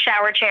small little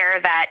shower chair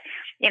that,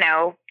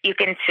 you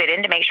can sit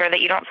in to make sure that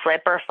you don't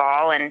slip or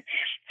fall. And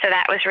so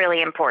that was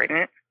really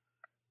important.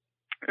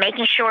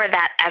 Making sure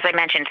that, as I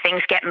mentioned,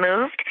 things get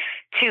moved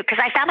because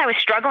I found I was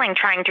struggling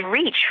trying to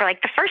reach for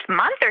like the first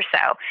month or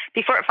so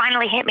before it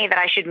finally hit me that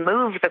I should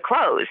move the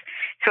clothes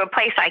to a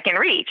place I can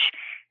reach.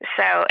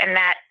 So, and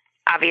that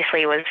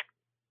obviously was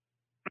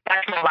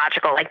much more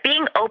logical, like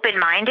being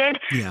open-minded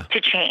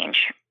to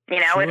change.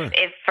 Sure.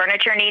 If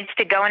furniture needs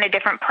to go in a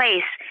different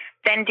place,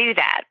 then do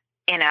that,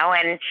 and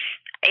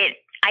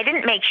I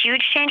didn't make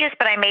huge changes,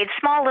 but I made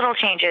small little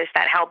changes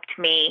that helped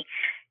me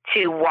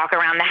to walk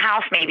around the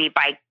house maybe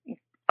by,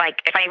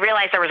 like, if I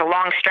realized there was a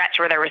long stretch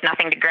where there was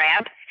nothing to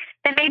grab,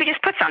 then maybe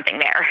just put something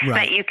there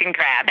that you can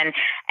grab. And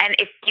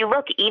if you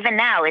look, even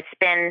now, it's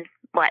been,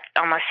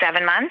 almost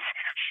 7 months,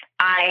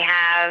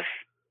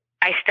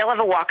 I still have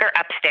a walker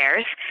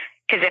upstairs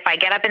because if I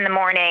get up in the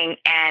morning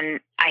and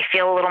I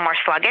feel a little more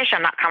sluggish,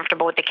 I'm not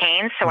comfortable with the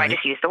canes, so I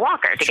just use the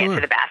walker to get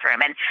to the bathroom.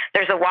 And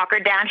there's a walker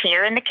down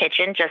here in the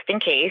kitchen just in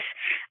case.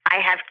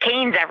 I have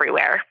canes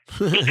everywhere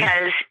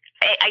because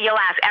you'll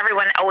ask,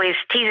 everyone always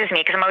teases me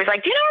because I'm always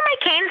like, do you know where my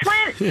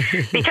canes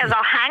went? Because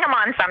I'll hang them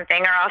on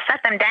something or I'll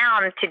set them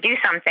down to do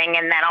something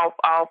and then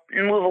I'll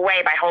move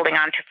away by holding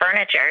on to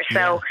furniture.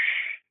 So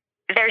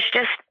there's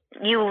just,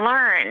 you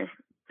learn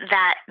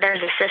that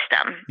there's a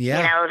system,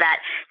 that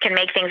can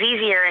make things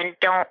easier, and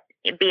don't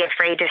be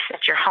afraid to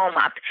set your home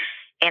up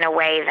in a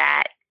way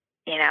that,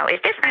 is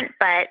different,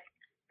 but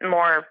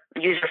more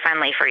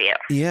user-friendly for you.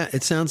 Yeah.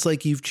 It sounds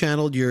like you've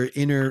channeled your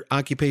inner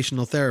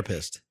occupational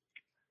therapist.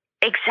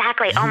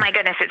 Exactly. Oh my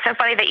goodness. It's so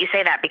funny that you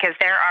say that because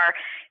there are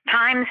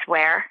times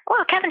where,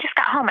 Kevin just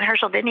got home and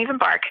Herschel didn't even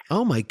bark.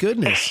 Oh my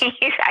goodness.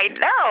 I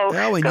know.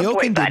 Oh, and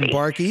Jochen didn't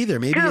bark either.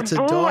 Maybe it's a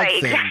dog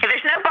thing.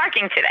 There's no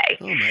barking today.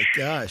 Oh my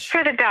gosh.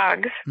 For the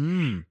dogs.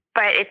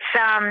 But it's,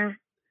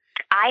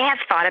 I have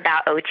thought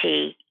about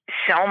OT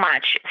so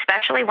much,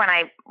 especially when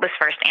I was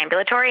first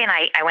ambulatory and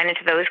I went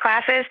into those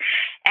classes.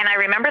 And I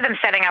remember them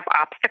setting up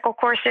obstacle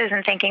courses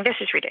and thinking, this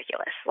is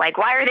ridiculous. Like,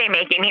 why are they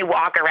making me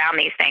walk around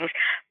these things?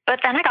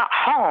 But then I got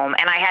home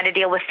and I had to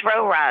deal with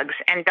throw rugs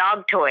and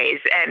dog toys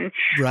and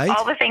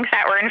all the things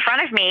that were in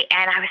front of me.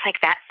 And I was like,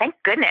 thank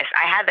goodness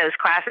I had those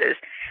classes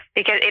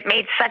because it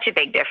made such a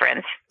big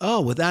difference. Oh,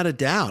 without a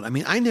doubt. I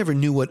mean, I never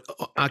knew what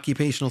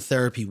occupational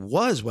therapy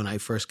was when I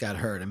first got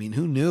hurt. I mean,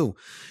 who knew?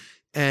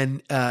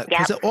 And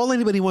because all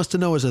anybody wants to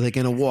know is, are they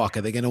going to walk?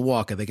 Are they going to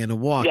walk? Are they going to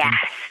walk? Yes.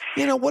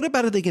 And, what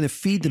about, are they going to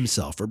feed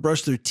themselves or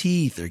brush their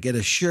teeth or get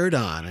a shirt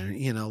on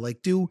and,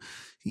 like do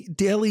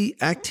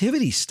daily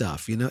activity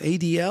stuff,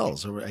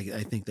 ADLs, or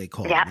I think they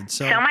call them. And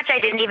so much I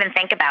didn't even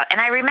think about.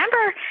 And I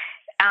remember,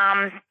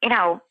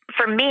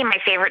 for me, my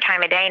favorite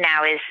time of day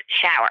now is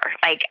shower.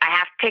 Like I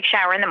have to take a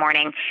shower in the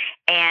morning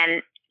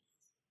and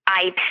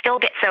I still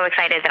get so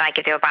excited that I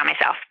could do it by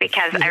myself,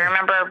 because I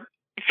remember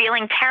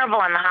feeling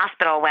terrible in the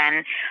hospital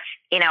when,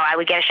 I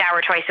would get a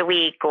shower twice a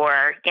week,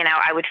 or,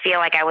 I would feel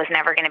like I was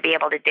never going to be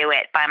able to do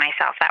it by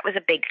myself. That was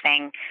a big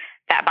thing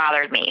that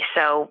bothered me.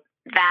 So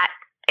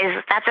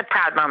that's a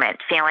proud moment,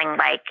 feeling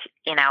like,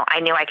 I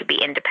knew I could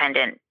be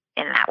independent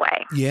in that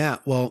way. Yeah.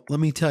 Well, let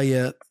me tell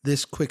you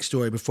this quick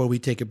story before we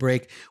take a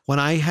break. When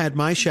I had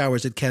my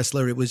showers at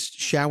Kessler, it was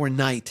shower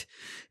night,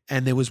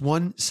 and there was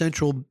one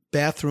central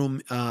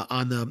bathroom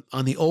on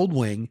the old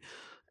wing.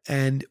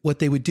 And what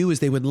they would do is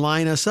they would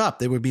line us up.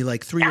 There would be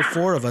like 3 or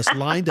 4 of us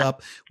lined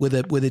up with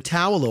a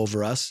towel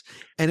over us.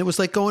 And it was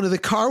like going to the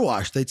car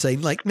wash. They'd say,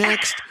 like,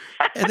 next.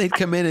 And they'd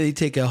come in and they'd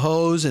take a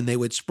hose and they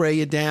would spray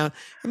you down.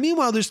 And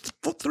meanwhile, there's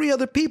 3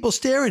 other people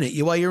staring at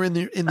you while you're in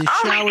the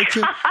shower.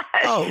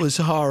 Oh, it was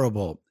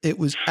horrible. It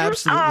was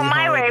absolutely horrible.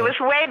 My way was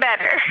way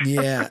better.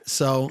 Yeah.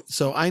 So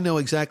I know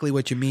exactly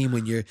what you mean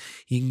when you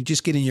can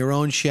just get in your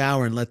own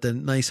shower and let the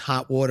nice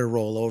hot water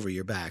roll over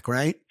your back,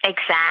 right?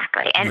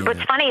 Exactly. And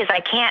what's funny is I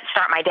can't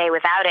start my day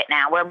without it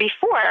now, where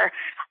before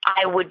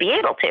I would be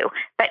able to.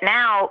 But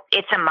now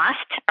it's a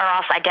must, or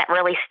else I get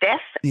really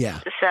stiff. Yeah.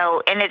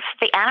 So, and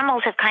the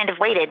animals have kind of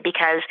waited,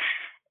 because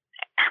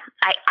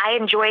I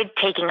enjoyed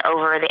taking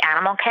over the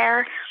animal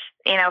care,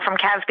 from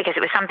Kev's, because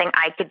it was something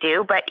I could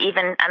do. But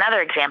even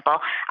another example,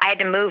 I had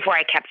to move where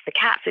I kept the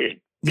cat food,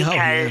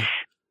 because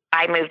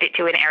I moved it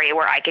to an area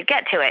where I could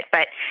get to it.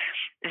 But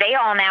they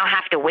all now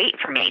have to wait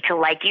for me to,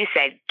 like you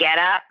said, get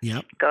up,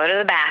 go to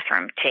the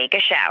bathroom, take a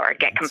shower,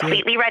 get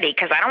completely ready,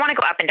 because I don't want to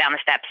go up and down the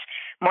steps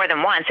more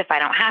than once if I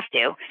don't have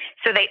to.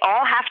 So they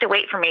all have to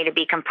wait for me to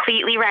be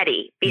completely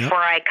ready before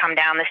I come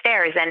down the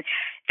stairs. And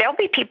there'll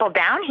be people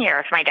down here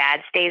if my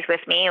dad stays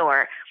with me,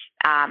 or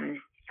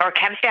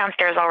Kev's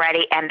downstairs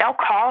already, and they'll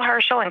call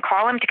Herschel and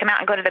call him to come out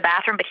and go to the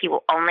bathroom, but he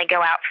will only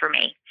go out for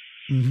me.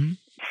 Mm-hmm.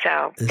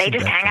 So they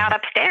just hang out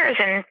upstairs,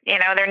 and,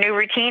 their new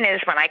routine is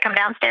when I come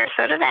downstairs,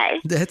 so do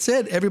they. That's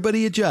it.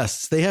 Everybody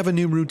adjusts. They have a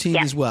new routine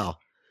as well.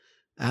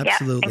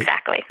 Absolutely. Yeah,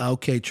 exactly.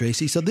 Okay,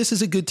 Tracey. So this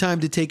is a good time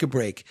to take a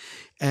break.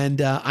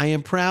 And I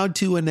am proud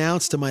to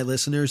announce to my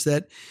listeners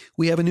that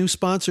we have a new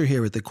sponsor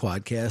here at the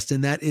QuadCast,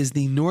 and that is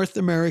the North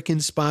American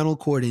Spinal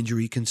Cord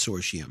Injury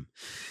Consortium.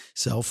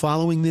 So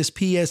following this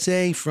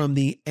PSA from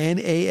the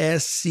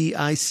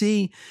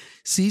NASCIC,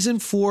 Season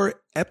 4,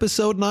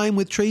 Episode 9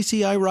 with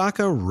Tracey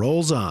Iraca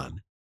rolls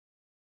on.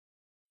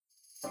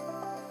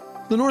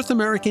 The North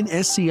American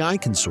SCI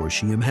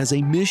Consortium has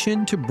a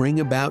mission to bring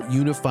about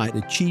unified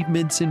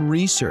achievements in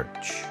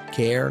research,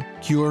 care,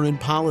 cure, and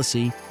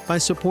policy by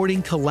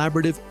supporting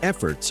collaborative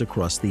efforts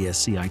across the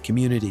SCI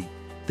community.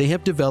 They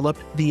have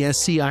developed the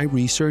SCI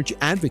Research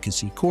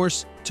Advocacy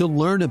course to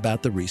learn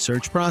about the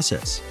research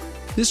process.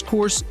 This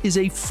course is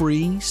a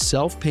free,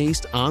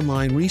 self-paced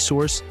online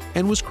resource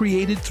and was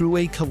created through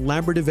a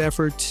collaborative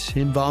effort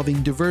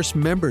involving diverse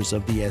members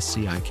of the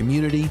SCI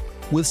community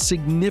with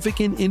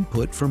significant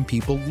input from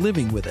people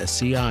living with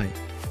SCI.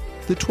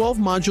 The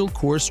 12-module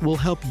course will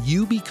help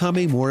you become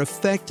a more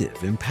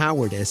effective,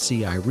 empowered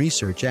SCI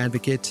research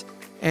advocate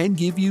and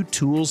give you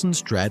tools and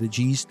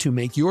strategies to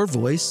make your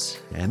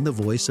voice and the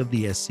voice of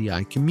the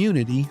SCI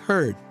community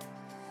heard.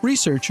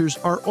 Researchers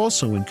are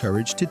also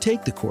encouraged to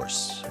take the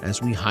course,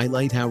 as we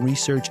highlight how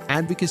research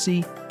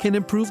advocacy can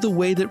improve the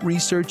way that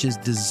research is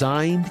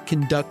designed,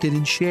 conducted,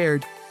 and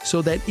shared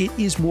so that it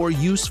is more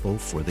useful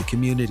for the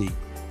community.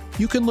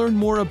 You can learn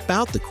more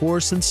about the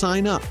course and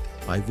sign up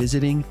by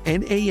visiting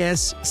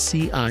nascic.org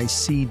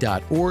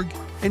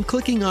and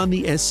clicking on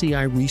the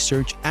SCI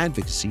Research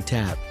Advocacy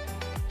tab.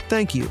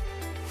 Thank you.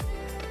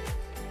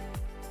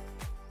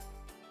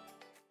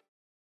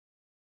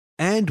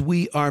 And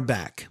we are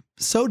back.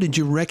 So, did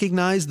you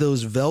recognize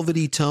those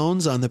velvety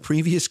tones on the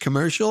previous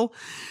commercial?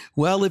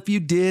 Well, if you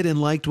did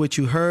and liked what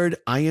you heard,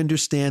 I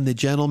understand the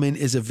gentleman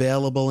is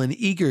available and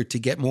eager to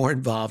get more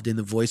involved in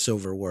the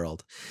voiceover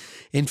world.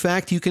 In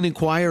fact, you can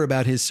inquire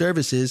about his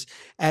services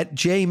at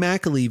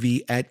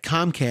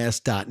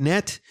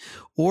jmcalevey@comcast.net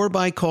or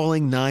by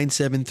calling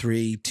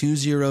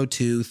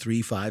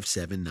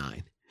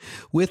 973-202-3579.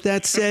 With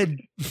that said,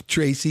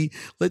 Tracey,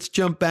 let's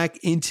jump back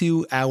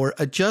into our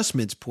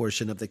adjustments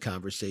portion of the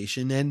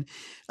conversation and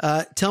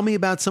tell me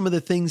about some of the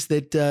things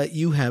that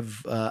you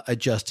have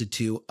adjusted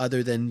to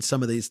other than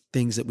some of these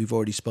things that we've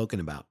already spoken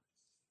about.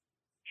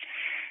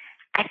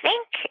 I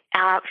think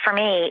for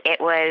me,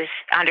 it was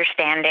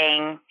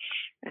understanding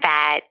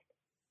that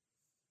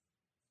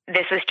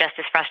this was just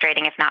as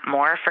frustrating, if not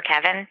more, for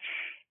Kevin,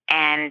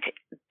 and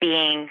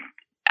being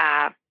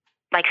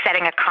like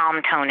setting a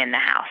calm tone in the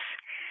house.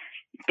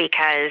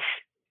 Because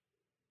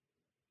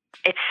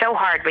it's so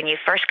hard when you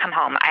first come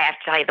home. I have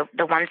to tell you,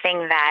 the one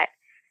thing that,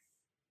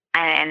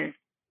 and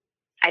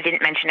I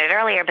didn't mention it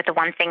earlier, but the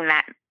one thing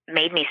that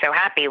made me so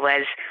happy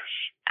was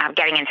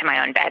getting into my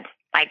own bed.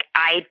 Like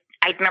I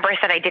remember I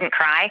said I didn't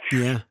cry.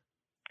 Yeah.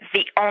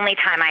 The only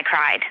time I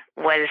cried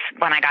was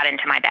when I got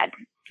into my bed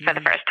for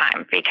the first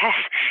time,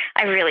 because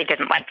I really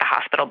didn't like the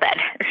hospital bed.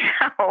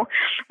 So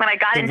when I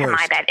got into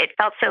my bed, it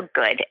felt so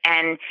good.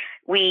 And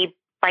we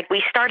like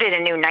we started a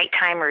new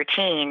nighttime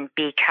routine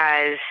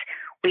because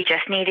we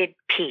just needed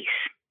peace,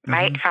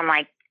 right? From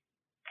like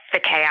the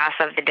chaos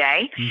of the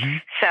day.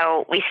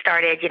 So we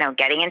started,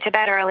 getting into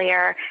bed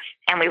earlier,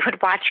 and we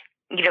would watch,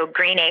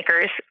 Green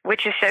Acres,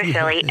 which is so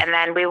silly. And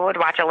then we would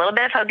watch a little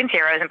bit of Hogan's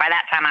Heroes. And by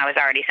that time I was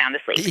already sound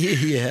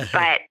asleep.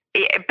 But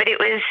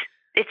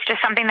it's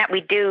just something that we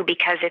do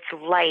because it's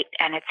light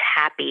and it's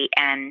happy,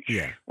 and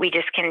we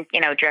just can,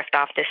 drift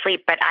off to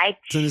sleep. But I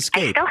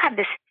still have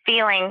this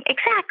feeling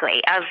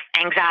exactly of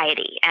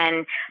anxiety,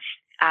 and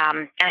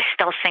I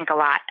still think a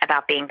lot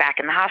about being back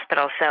in the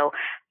hospital. So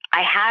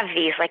I have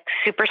these like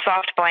super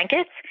soft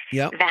blankets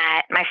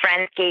that my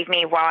friends gave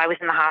me while I was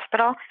in the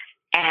hospital,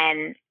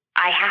 and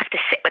I have to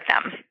sit with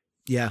them.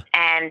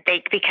 And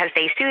because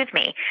they soothe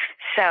me.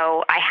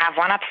 So I have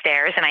one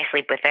upstairs and I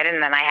sleep with it.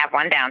 And then I have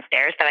one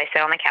downstairs that I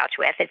sit on the couch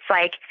with. It's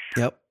like,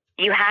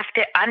 you have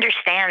to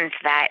understand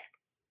that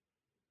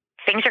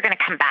things are going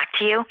to come back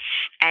to you,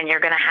 and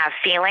you're going to have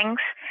feelings,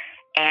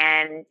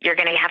 and you're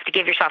going to have to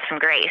give yourself some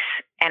grace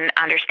and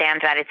understand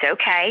that it's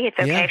okay. It's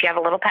okay if you have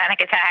a little panic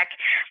attack.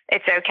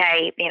 It's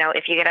okay,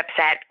 if you get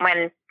upset.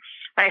 When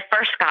I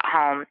first got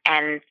home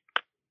and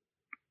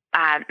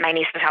my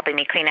niece was helping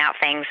me clean out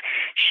things,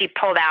 she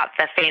pulled out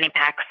the fanny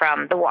pack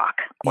from the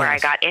walk where I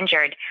got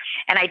injured,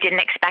 and I didn't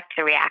expect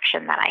the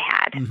reaction that I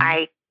had.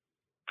 I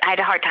had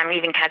a hard time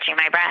even catching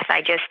my breath.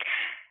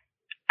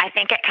 I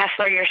think at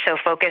Kessler, you're so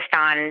focused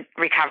on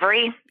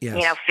recovery,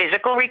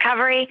 physical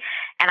recovery,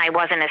 and I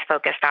wasn't as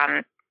focused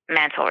on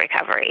mental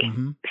recovery.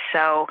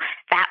 So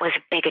that was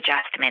a big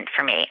adjustment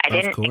for me. I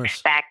didn't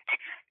expect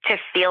to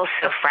feel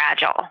so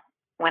fragile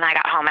when I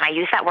got home. And I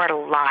use that word a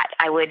lot.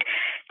 I would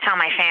tell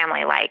my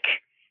family, like,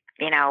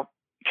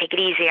 take it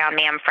easy on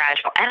me, I'm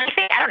fragile. And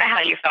I don't know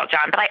how you felt,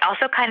 John, but I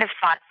also kind of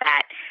thought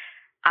that,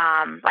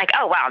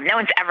 oh, wow, no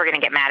one's ever going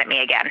to get mad at me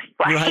again.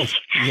 Like,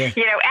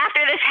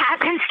 after this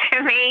happens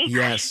to me,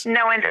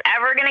 no one's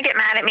ever going to get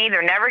mad at me.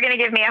 They're never going to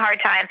give me a hard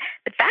time.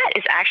 But that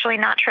is actually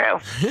not true.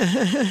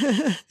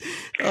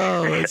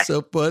 Oh, it's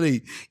so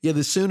funny. Yeah,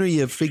 the sooner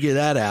you figure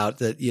that out,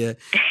 that you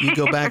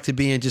go back to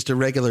being just a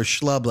regular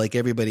schlub like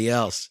everybody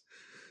else.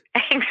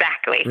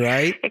 Exactly.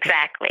 Right?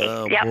 Exactly.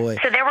 Oh, boy.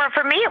 So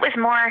for me, it was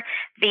more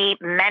the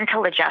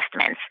mental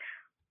adjustments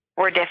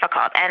were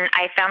difficult. And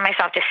I found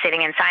myself just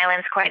sitting in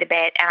silence quite a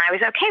bit. And I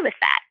was okay with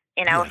that.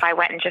 If I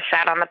went and just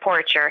sat on the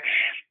porch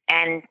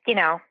and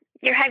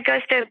your head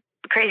goes to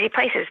crazy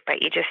places,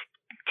 but you just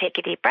take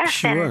a deep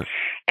breath and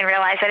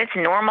realize that it's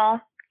normal,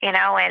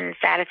 and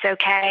that it's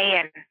okay,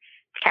 and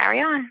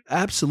carry on.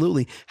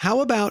 Absolutely.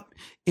 How about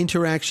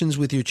interactions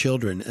with your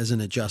children as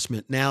an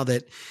adjustment now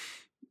that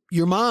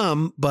your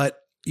mom, but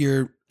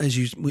you're,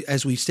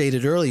 as we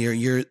stated earlier,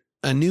 you're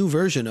a new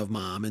version of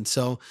mom. And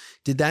so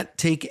did that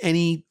take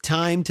any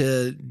time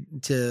to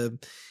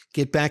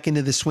get back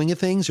into the swing of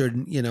things, or,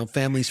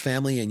 family's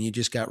family and you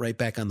just got right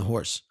back on the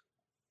horse?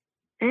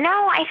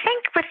 No, I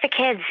think with the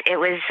kids, it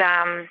was,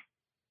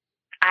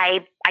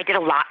 I did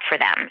a lot for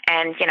them.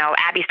 And,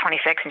 Abby's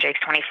 26 and Jake's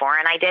 24.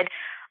 And I did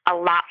a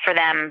lot for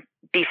them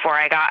before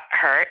I got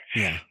hurt.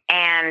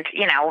 And,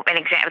 an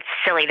example, it's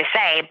silly to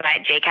say, but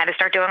Jake had to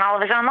start doing all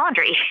of his own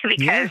laundry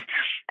because,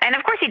 and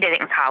of course he did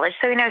it in college,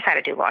 so he knows how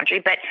to do laundry,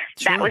 but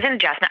that was an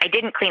adjustment. I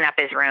didn't clean up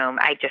his room.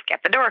 I just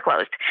kept the door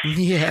closed.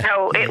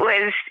 So it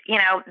was,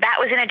 that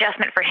was an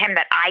adjustment for him,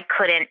 that I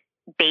couldn't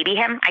baby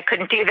him. I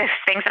couldn't do the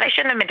things that I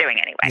shouldn't have been doing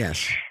anyway.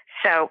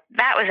 So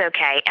that was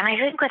okay. And I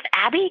think with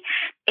Abby,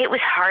 it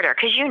was harder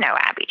because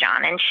Abby,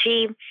 John, and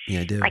she,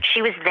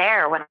 she was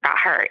there when I got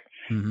hurt.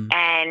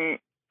 And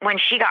when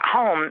she got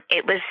home,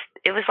 it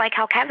was like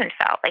how Kevin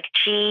felt. Like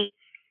she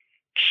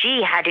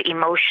had to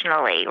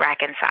emotionally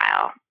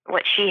reconcile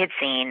what she had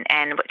seen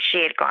and what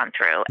she had gone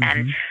through.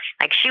 And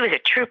like, she was a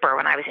trooper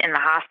when I was in the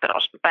hospital,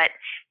 but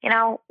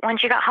when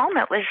she got home,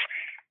 it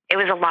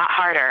was a lot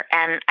harder.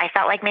 And I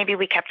felt like maybe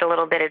we kept a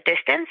little bit of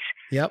distance.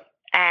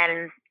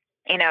 And,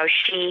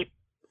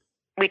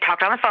 we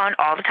talked on the phone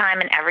all the time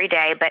and every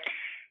day, but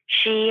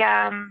she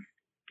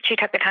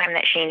took the time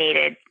that she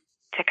needed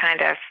to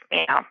kind of,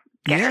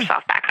 get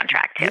herself back on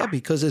track too. Yeah,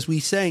 because as we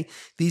say,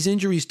 these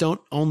injuries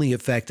don't only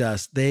affect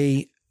us,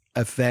 they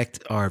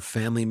affect our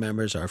family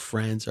members, our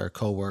friends, our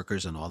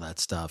coworkers, and all that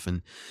stuff.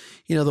 And,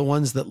 the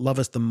ones that love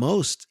us the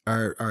most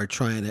are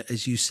trying to,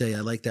 as you say, I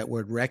like that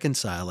word,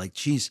 reconcile. Like,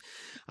 geez,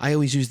 I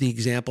always use the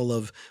example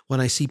of when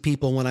I see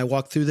people, when I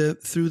walk through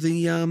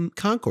the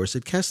concourse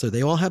at Kessler,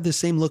 they all have the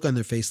same look on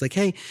their face. Like,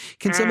 hey,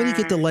 can somebody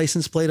get the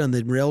license plate on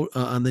the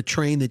on the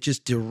train that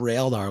just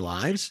derailed our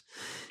lives?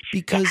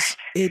 Because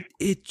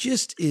it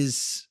just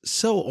is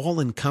so all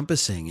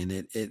encompassing,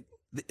 and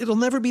it'll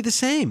never be the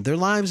same. Their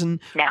lives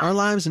and our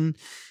lives. And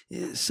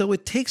so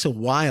it takes a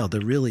while to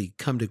really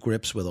come to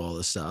grips with all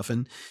this stuff.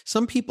 And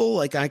some people,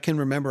 like I can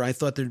remember, I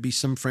thought there'd be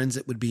some friends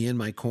that would be in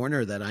my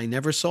corner that I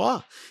never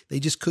saw.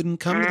 They just couldn't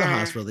come to the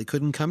hospital. They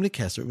couldn't come to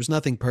Kessler. It was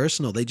nothing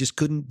personal. They just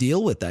couldn't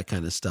deal with that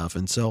kind of stuff.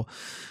 And so,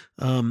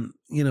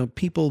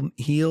 people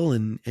heal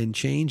and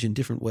change in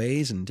different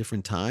ways and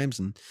different times.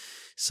 And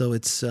so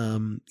it's,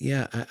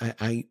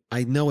 I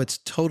know it's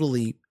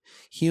totally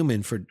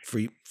human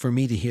for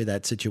me to hear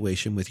that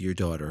situation with your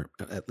daughter,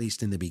 at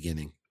least in the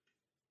beginning.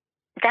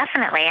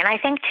 Definitely. And I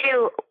think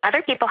too,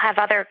 other people have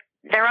their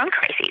own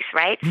crises,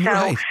 right?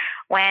 Right. So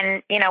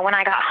when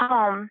I got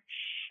home,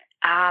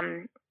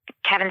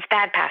 Kevin's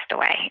dad passed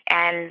away,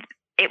 and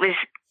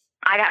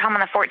I got home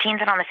on the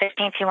 14th, and on the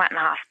 15th he went in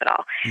the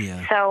hospital.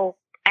 Yeah. So,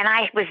 and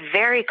I was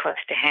very close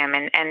to him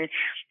and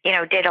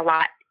did a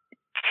lot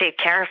to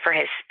care for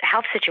his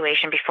health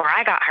situation before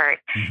I got hurt.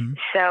 Mm-hmm.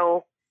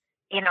 So,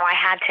 we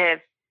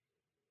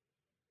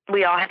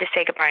all had to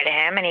say goodbye to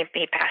him, and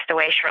he passed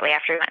away shortly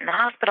after he went in the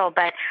hospital.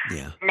 But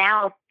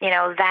now,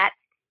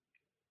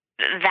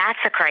 that's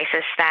a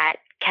crisis that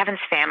Kevin's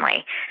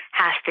family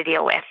has to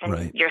deal with. And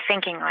right. You're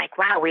thinking like,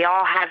 wow, we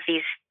all have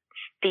these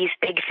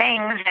big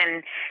things,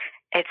 and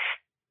it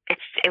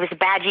was a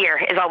bad year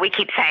is all we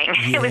keep saying.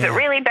 Yeah. It was a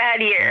really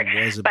bad year.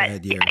 It was a but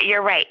bad year.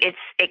 You're right. It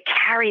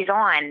carries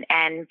on,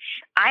 and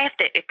I have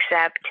to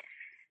accept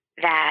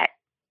that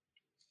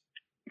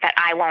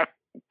I won't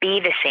be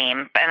the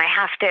same, and I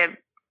have to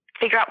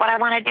figure out what I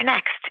want to do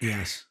next.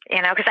 Yes.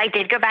 Because I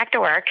did go back to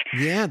work.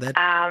 Yeah.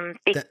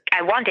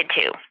 I wanted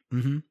to.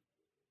 Mm-hmm.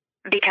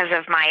 Because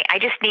of I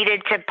just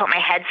needed to put my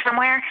head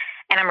somewhere,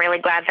 and I'm really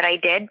glad that I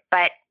did,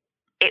 but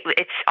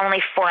it's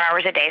only 4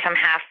 hours a day, so I'm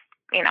half.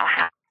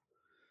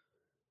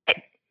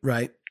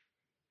 Right.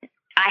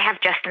 I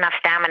have just enough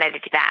stamina to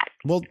do that.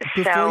 Well,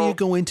 before you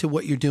go into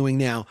what you're doing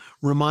now,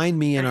 remind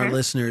me and our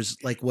listeners,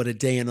 like what a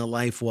day in the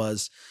life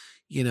was,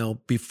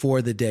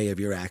 before the day of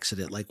your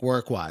accident, like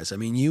work-wise. I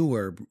mean, you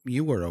were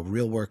a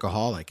real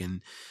workaholic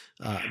and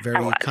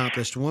very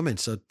accomplished woman.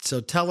 So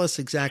tell us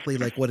exactly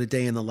like what a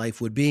day in the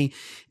life would be,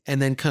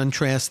 and then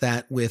contrast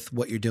that with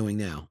what you're doing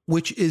now,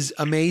 which is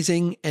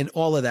amazing, and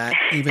all of that,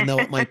 even though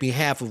it might be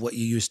half of what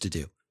you used to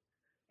do.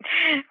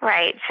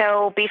 Right.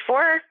 So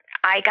before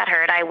I got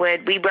hurt,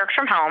 we worked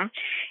from home,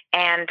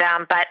 and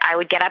but I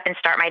would get up and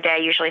start my day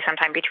usually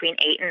sometime between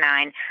 8 and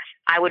 9.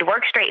 I would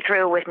work straight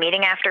through with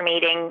meeting after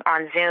meeting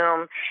on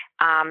Zoom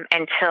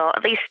until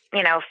at least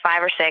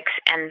 5 or 6,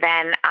 and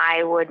then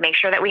I would make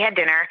sure that we had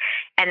dinner.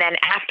 And then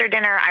after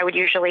dinner, I would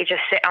usually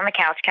just sit on the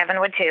couch. Kevin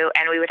would too,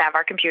 and we would have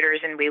our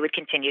computers, and we would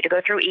continue to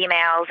go through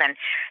emails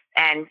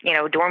and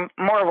do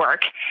more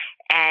work.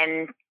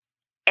 And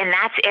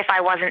that's if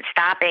I wasn't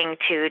stopping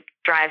to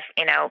drive,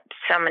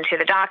 someone to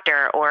the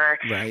doctor or,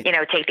 right.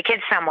 Take the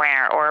kids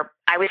somewhere, or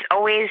I was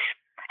always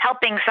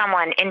helping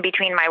someone in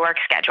between my work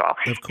schedule.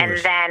 Of course. And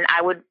then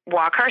I would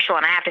walk Herschel,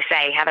 and I have to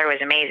say Heather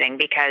was amazing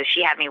because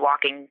she had me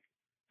walking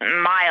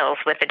miles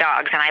with the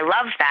dogs, and I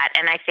loved that.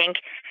 And I think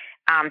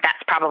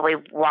that's probably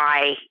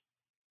why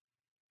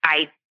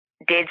I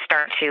did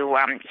start to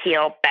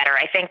heal better.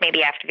 I think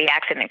maybe after the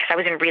accident, because I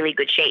was in really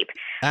good shape.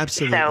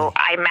 Absolutely. So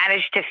I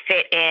managed to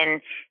fit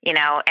in,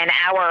 an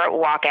hour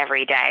walk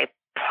every day,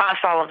 plus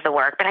all of the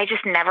work, but I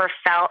just never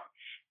felt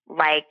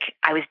like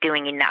I was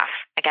doing enough.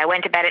 Like I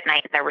went to bed at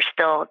night and there were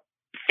still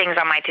things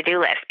on my to-do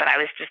list, but I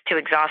was just too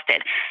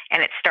exhausted,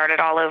 and it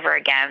started all over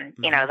again,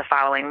 the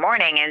following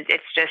morning. And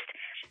it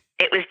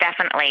was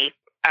definitely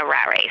a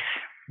rat race.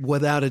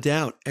 Without a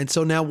doubt. And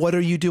so now what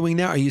are you doing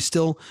now? Are you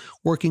still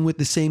working with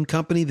the same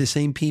company, the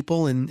same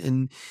people?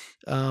 And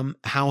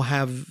how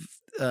have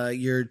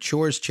your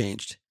chores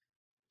changed?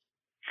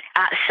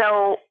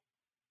 So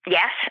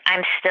yes,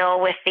 I'm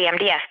still with the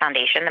MDS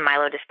Foundation, the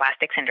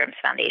Myelodysplastic Syndromes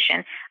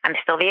Foundation. I'm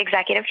still the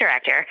executive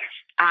director.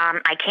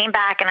 I came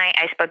back and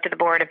I spoke to the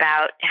board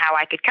about how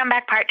I could come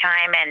back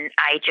part-time, and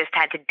I just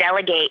had to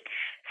delegate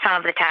some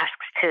of the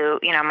tasks to,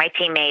 my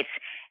teammates,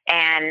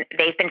 and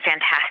they've been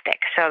fantastic.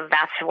 So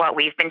that's what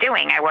we've been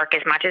doing. I work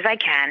as much as I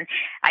can.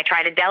 I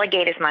try to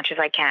delegate as much as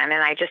I can,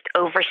 and I just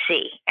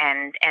oversee.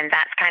 And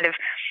that's kind of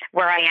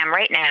where I am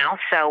right now.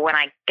 So when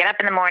I get up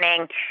in the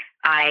morning,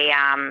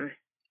 I,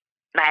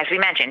 as we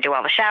mentioned, do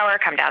all the shower,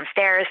 come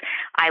downstairs.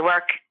 I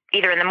work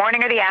either in the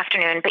morning or the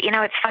afternoon. But,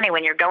 it's funny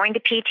when you're going to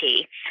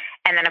PT,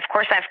 and then, of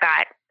course, I've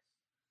got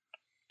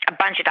a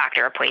bunch of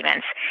doctor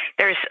appointments.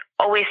 There's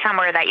always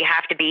somewhere that you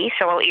have to be.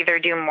 So I'll either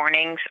do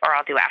mornings or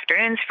I'll do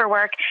afternoons for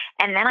work.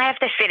 And then I have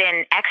to fit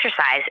in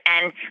exercise.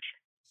 And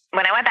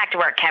when I went back to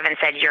work, Kevin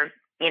said,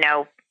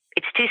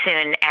 it's too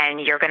soon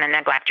and you're going to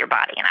neglect your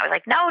body. And I was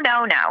like, no.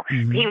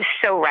 Mm-hmm. He was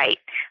so right.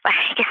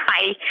 Like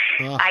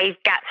I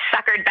got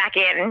suckered back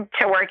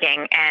into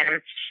working,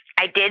 and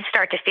I did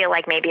start to feel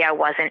like maybe I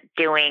wasn't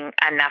doing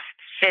enough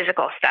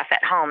physical stuff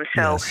at home.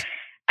 So yes.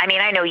 I mean,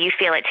 I know you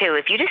feel it too.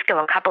 If you just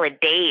go a couple of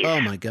days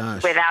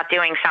without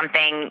doing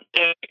something,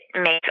 it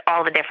makes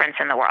all the difference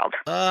in the world.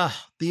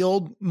 The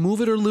old move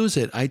it or lose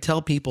it. I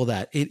tell people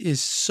that. It is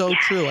so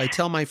true. I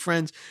tell my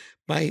friends,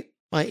 my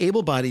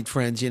able-bodied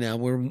friends,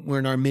 we're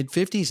in our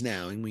mid-50s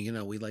now, and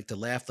we like to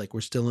laugh like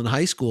we're still in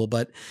high school.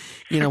 But,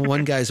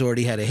 one guy's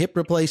already had a hip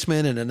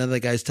replacement, and another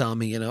guy's telling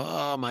me,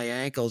 oh, my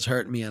ankle's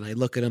hurting me. And I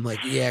look at him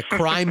like, yeah,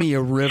 cry me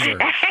a river.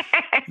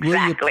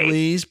 Will you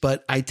please?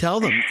 But I tell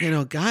them,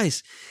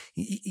 guys,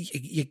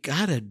 you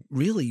got to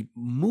really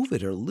move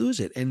it or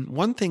lose it. And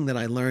one thing that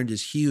I learned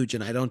is huge,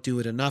 and I don't do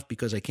it enough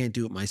because I can't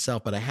do it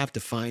myself, but I have to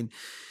find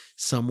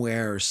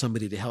somewhere or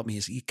somebody to help me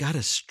is you got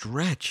to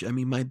stretch. I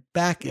mean, my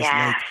back is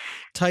Yeah. like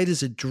tight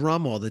as a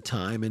drum all the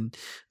time. And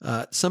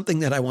something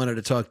that I wanted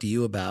to talk to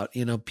you about,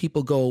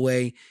 people go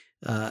away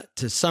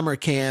to summer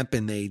camp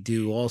and they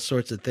do all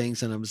sorts of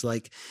things. And I was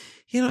like,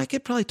 I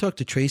could probably talk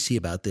to Tracey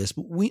about this,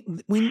 but we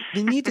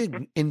need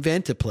to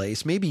invent a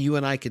place. Maybe you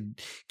and I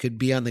could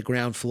be on the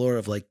ground floor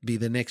of be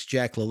the next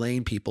Jack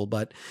LaLanne people,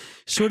 but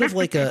sort of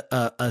like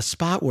a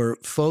spot where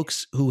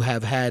folks who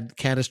have had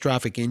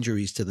catastrophic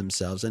injuries to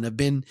themselves and have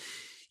been,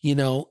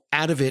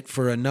 out of it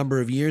for a number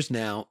of years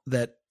now,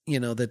 that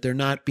that they're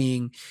not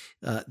being,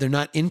 they're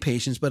not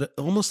inpatients, but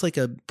almost like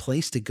a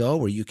place to go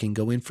where you can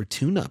go in for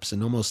tune-ups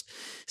and almost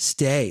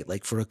stay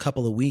for a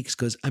couple of weeks.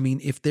 Because I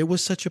mean, if there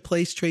was such a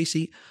place,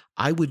 Tracey,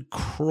 I would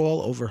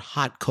crawl over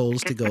hot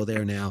coals to go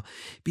there now,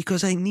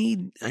 because I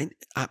used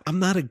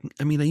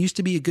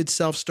to be a good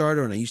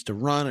self-starter and I used to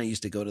run, I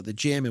used to go to the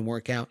gym and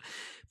work out.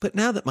 But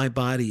now that my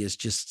body is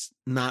just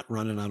not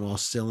running on all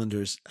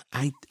cylinders,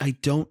 I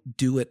don't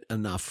do it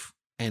enough.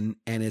 And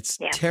it's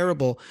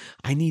terrible.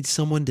 I need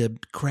someone to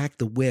crack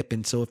the whip.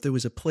 And so if there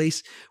was a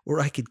place where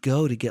I could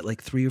go to get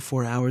 3 or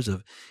 4 hours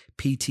of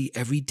PT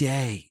every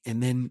day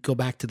and then go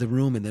back to the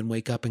room and then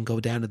wake up and go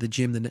down to the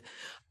gym, then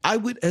I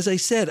would, as I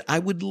said, I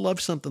would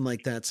love something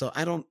like that. So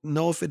I don't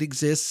know if it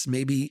exists.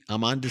 Maybe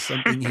I'm onto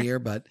something here,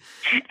 but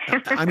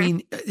I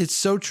mean, it's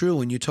so true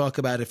when you talk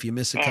about if you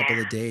miss a couple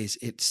of days,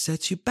 it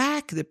sets you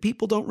back that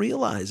people don't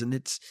realize. And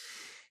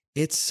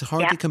it's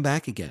hard to come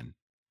back again.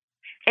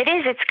 It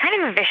is. It's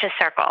kind of a vicious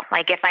circle.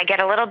 If I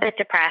get a little bit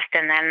depressed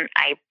and then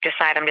I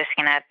decide I'm just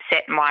going to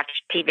sit and watch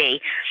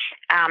TV,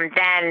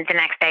 then the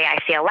next day I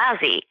feel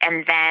lousy.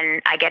 And then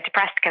I get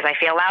depressed because I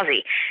feel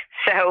lousy.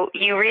 So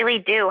you really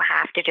do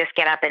have to just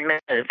get up and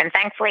move. And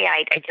thankfully,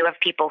 I do have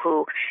people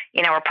who,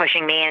 are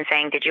pushing me and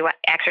saying, did you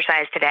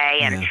exercise today?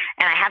 And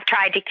I have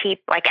tried to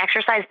keep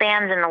exercise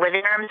bands in the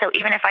living room. So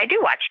even if I do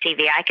watch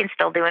TV, I can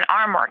still do an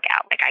arm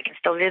workout. I can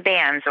still do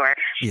bands, or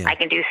I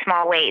can do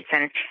small weights.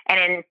 And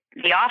in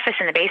the office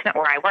in the basement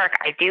where I work,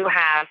 I do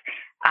have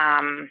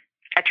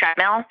a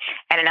treadmill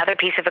and another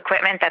piece of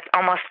equipment that's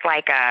almost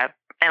like an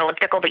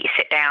elliptical, but you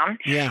sit down.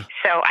 Yeah.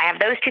 So I have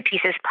those two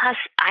pieces. Plus,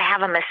 I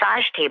have a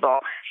massage table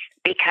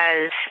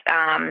because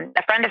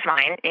a friend of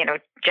mine,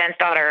 Jen's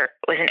daughter,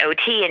 was an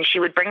OT, and she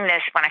would bring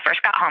this when I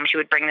first got home. She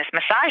would bring this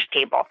massage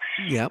table.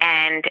 Yep.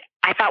 And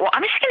I thought, well,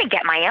 I'm just going to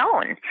get my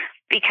own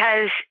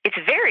because it's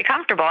very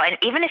comfortable. And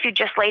even if you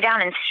just lay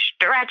down and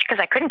stretch,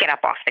 because I couldn't get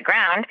up off the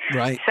ground.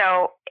 Right.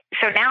 So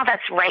now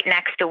that's right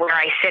next to where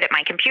I sit at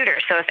my computer.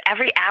 So if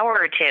every hour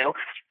or two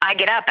I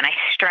get up and I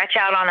stretch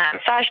out on that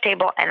massage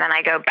table and then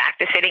I go back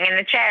to sitting in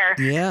the chair,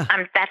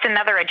 that's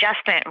another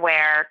adjustment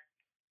where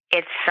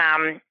it's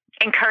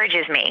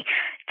encourages me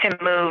to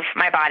move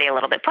my body a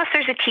little bit. Plus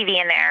there's a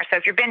TV in there. So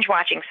if you're binge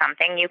watching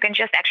something, you can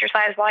just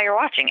exercise while you're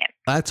watching it.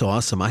 That's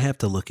awesome. I have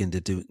to look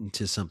into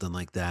something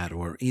like that,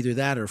 or either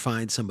that or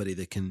find somebody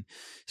that can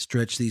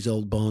stretch these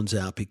old bones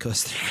out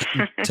because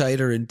they're getting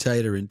tighter and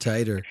tighter and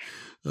tighter.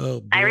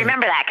 Oh, boy. I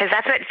remember that because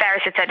that's what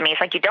Ferris had said to me.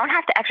 It's you don't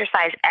have to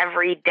exercise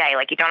every day.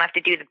 You don't have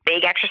to do the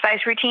big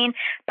exercise routine,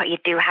 but you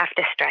do have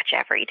to stretch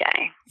every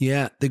day.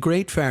 Yeah. The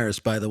great Ferris,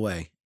 by the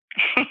way.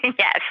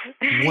 Yes.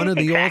 One of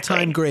the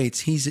all-time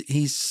greats.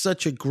 He's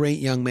such a great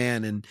young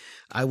man, and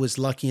I was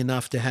lucky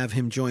enough to have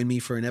him join me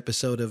for an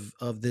episode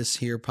of this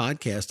here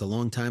podcast a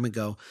long time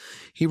ago.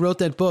 He wrote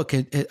that book.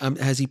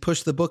 Has he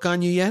pushed the book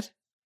on you yet?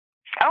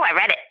 Oh, I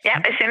read it.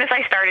 Yep, as soon as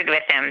I started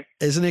with him.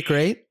 Isn't it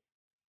great?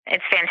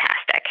 It's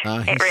fantastic.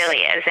 It really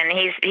is, and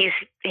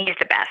he's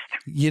the best.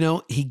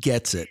 He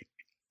gets it.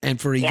 And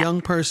for a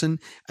young person,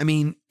 I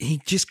mean, he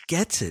just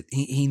gets it.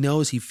 He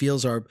knows, he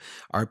feels our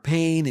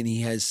pain, and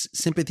he has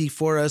sympathy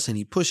for us, and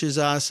he pushes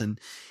us, and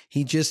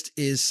he just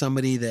is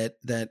somebody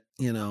that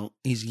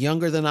he's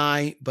younger than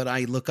I, but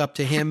I look up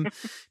to him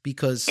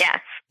because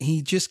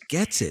he just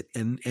gets it.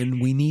 And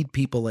we need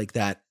people like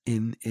that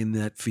in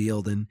that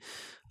field. And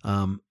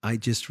I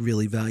just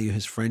really value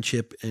his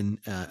friendship, and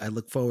I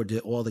look forward to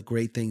all the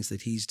great things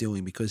that he's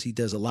doing, because he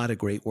does a lot of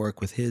great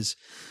work with his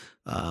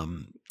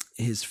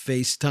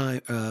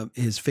FaceTime,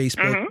 his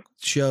Facebook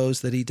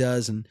shows that he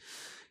does. And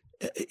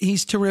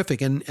he's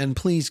terrific. And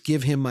please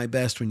give him my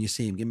best when you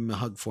see him. Give him a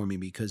hug for me,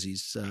 because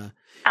he's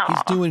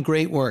doing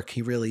great work.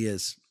 He really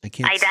is.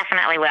 I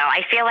definitely will.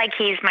 I feel like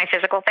he's my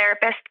physical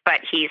therapist,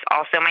 but he's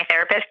also my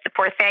therapist, the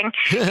poor thing.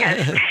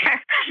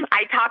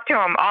 I talk to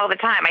him all the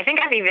time. I think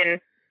I've even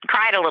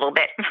cried a little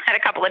bit a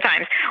couple of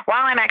times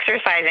while I'm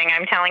exercising.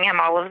 I'm telling him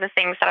all of the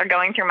things that are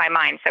going through my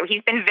mind. So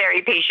he's been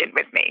very patient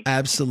with me.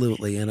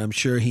 Absolutely. And I'm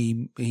sure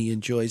he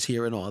enjoys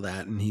hearing all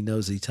that, and he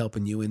knows he's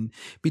helping you in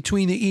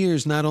between the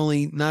ears, not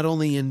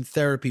only in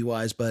therapy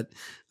wise, but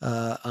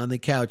on the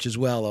couch as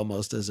well,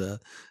 almost as a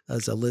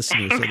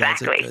listener. So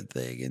that's a good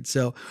thing. And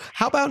so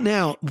how about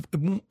now,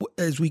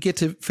 as we get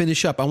to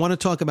finish up, I want to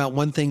talk about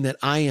one thing that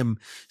I am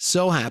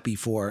so happy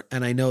for.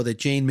 And I know that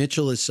Jane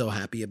Mitchell is so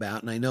happy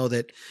about. And I know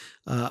that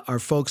our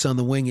folks on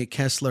the wing at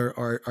Kessler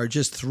are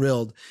just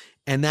thrilled.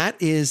 And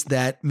that is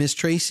that Miss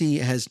Tracey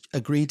has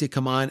agreed to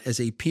come on as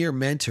a peer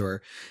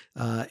mentor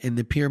in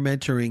the peer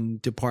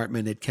mentoring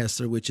department at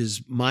Kessler, which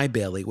is my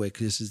bailiwick.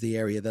 This is the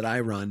area that I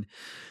run.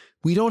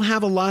 We don't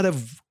have a lot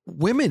of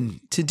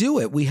women to do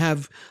it. We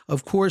have,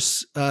 of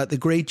course, the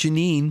great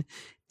Janine,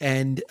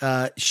 and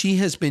she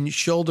has been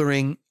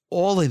shouldering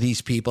all of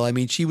these people. I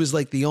mean, she was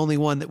like the only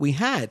one that we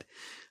had.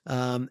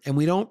 And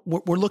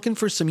we're looking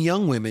for some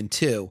young women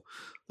too.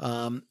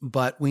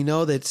 But we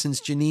know that since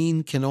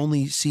Janine can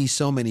only see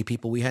so many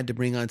people, we had to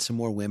bring on some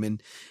more women.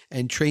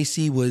 And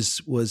Tracey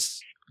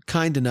was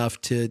kind enough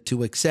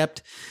to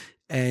accept,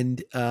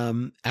 and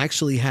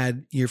actually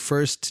had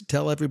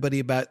tell everybody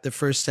about the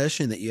first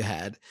session that you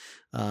had,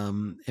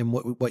 and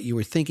what you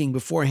were thinking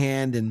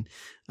beforehand, and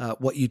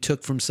what you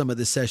took from some of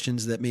the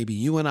sessions that maybe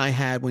you and I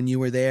had when you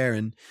were there,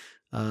 and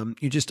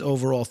your just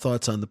overall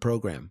thoughts on the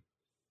program.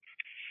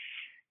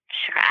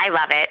 Sure. I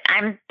love it.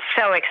 I'm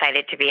so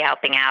excited to be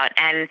helping out.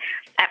 And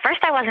at first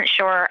I wasn't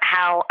sure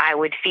how I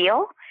would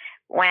feel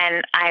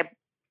when I,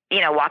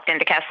 walked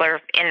into Kessler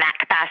in that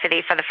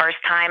capacity for the first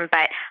time,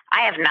 but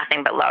I have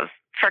nothing but love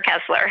for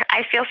Kessler.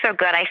 I feel so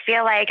good. I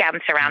feel like I'm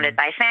surrounded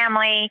by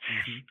family,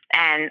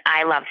 and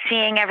I love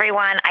seeing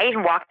everyone. I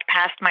even walked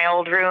past my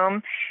old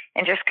room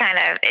and just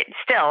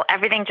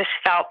everything just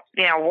felt,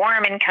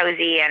 warm and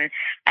cozy, and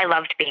I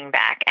loved being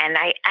back. And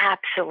I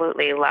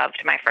absolutely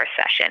loved my first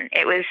session.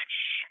 It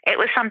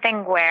was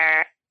something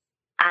where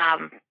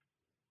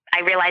I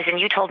realized, and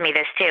you told me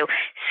this too,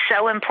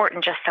 so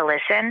important just to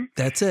listen.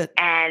 That's it.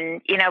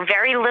 And,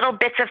 very little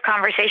bits of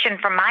conversation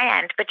from my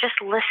end, but just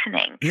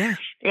listening. Yeah.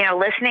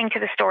 Listening to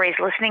the stories,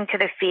 listening to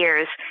the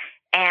fears.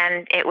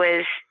 And it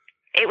was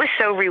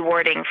so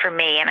rewarding for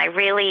me. And I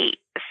really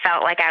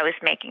felt like I was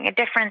making a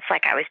difference,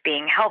 like I was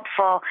being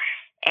helpful.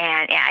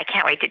 And yeah, I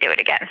can't wait to do it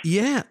again.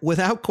 Yeah,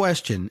 without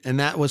question. And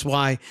that was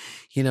why,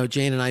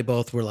 Jane and I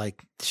both were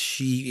like,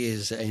 she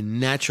is a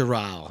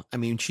natural. I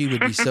mean, she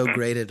would be so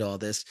great at all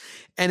this.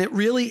 And it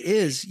really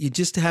is. You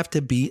just have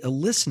to be a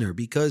listener,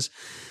 because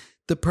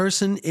the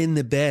person in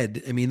the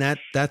bed, I mean,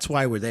 that's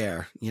why we're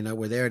there.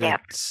 We're there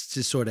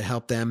to sort of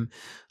help them,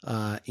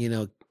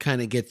 kind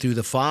of get through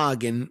the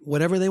fog and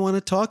whatever they want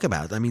to talk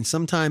about. I mean,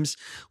 sometimes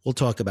we'll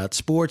talk about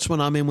sports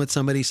when I'm in with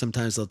somebody.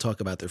 Sometimes they'll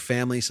talk about their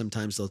family.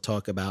 Sometimes they'll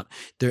talk about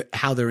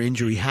how their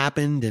injury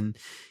happened. And,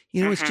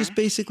 it's just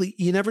basically,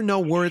 you never know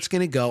where it's going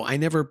to go. I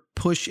never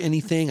push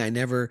anything. I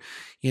never,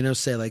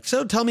 say like,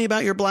 so tell me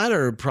about your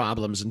bladder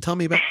problems and tell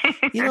me about,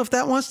 if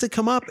that wants to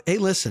come up, hey,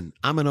 listen,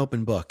 I'm an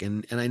open book.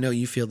 And I know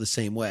you feel the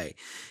same way.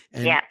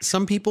 And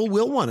some people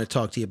will want to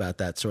talk to you about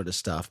that sort of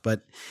stuff,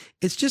 but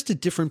it's just a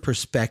different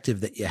perspective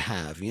that you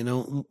have.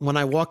 When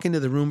I walk into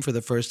the room for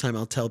the first time,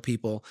 I'll tell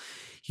people,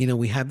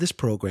 we have this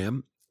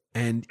program,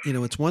 and,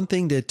 it's one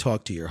thing to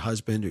talk to your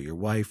husband or your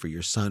wife or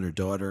your son or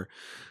daughter,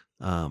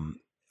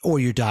 or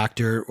your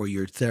doctor or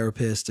your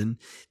therapist. And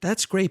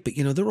that's great. But,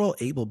 they're all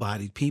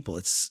able-bodied people.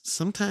 It's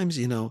sometimes,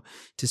 to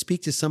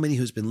speak to somebody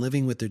who's been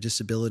living with their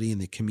disability in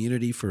the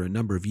community for a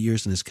number of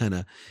years and has kind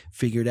of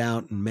figured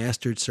out and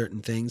mastered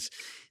certain things,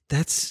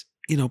 that's,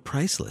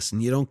 priceless.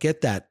 And you don't get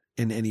that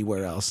in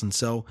anywhere else. And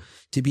so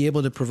to be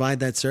able to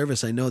provide that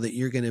service, I know that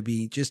you're going to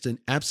be just an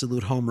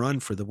absolute home run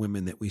for the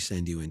women that we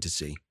send you in to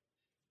see.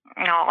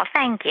 Oh,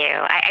 thank you.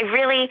 I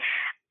really,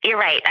 you're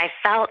right. I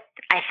felt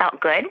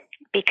good,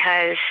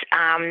 because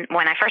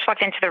when I first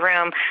walked into the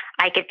room,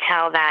 I could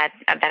tell that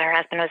her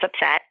husband was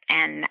upset,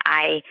 and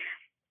I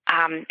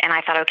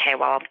thought, okay,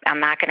 well, I'm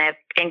not going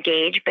to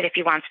engage, but if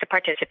he wants to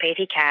participate,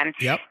 he can.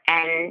 Yep.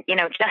 And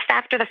just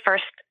after the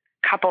first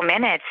couple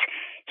minutes,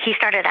 he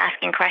started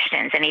asking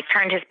questions, and he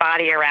turned his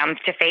body around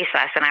to face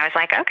us, and I was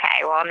like,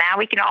 okay, well, now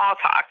we can all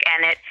talk,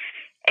 and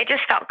it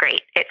just felt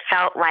great. It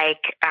felt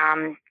like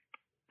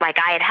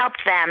I had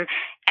helped them.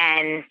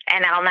 And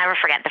I'll never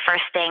forget, the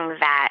first thing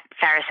that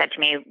Sarah said to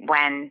me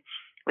when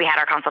we had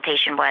our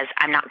consultation was,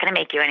 I'm not going to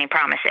make you any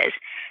promises.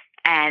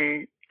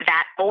 And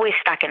that always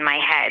stuck in my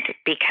head,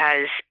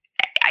 because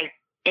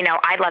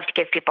I'd love to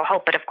give people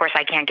hope, but of course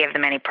I can't give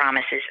them any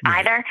promises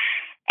either.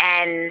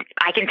 And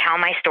I can tell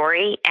my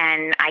story,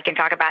 and I can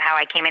talk about how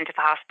I came into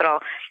the hospital,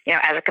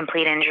 as a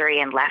complete injury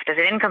and left as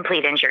an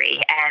incomplete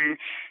injury. And,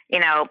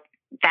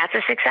 that's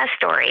a success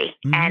story.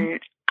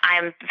 And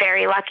I'm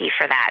very lucky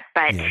for that.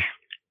 But,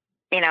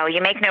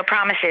 you make no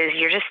promises.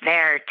 You're just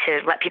there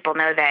to let people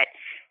know that,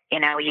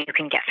 you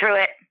can get through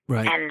it,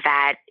 and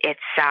that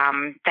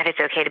it's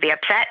okay to be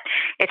upset.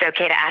 It's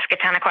okay to ask a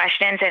ton of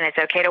questions, and it's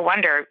okay to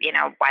wonder,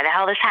 why the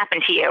hell this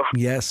happened to you?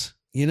 Yes.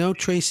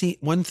 Tracey,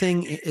 one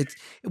thing,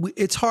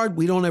 it's hard.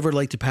 We don't ever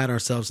like to pat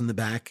ourselves in the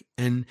back,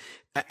 and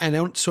I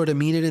don't sort of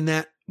mean it in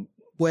that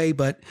way,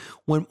 but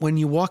when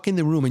you walk in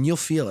the room, and you'll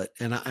feel it,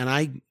 and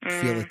I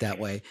feel it that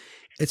way,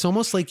 it's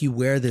almost like you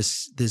wear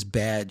this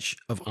badge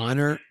of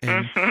honor.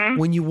 And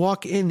when you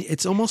walk in,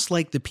 it's almost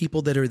like the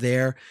people that are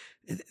there,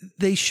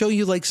 they show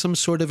you like some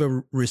sort of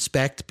a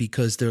respect,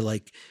 because they're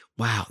like,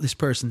 wow, this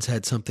person's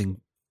had something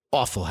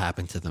awful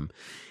happen to them.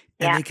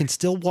 And they can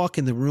still walk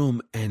in the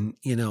room and,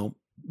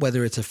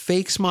 whether it's a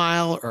fake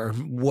smile or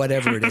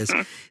whatever it is,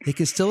 they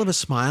can still have a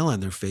smile on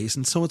their face.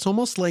 And so it's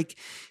almost like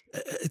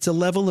it's a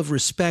level of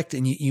respect,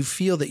 and you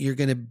feel that you're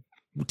going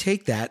to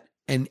take that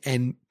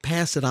and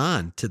pass it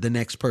on to the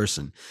next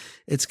person.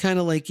 It's kind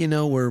of like,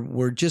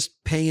 we're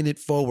just paying it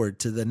forward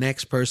to the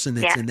next person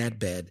that's in that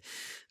bed.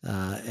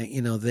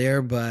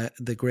 There by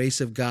the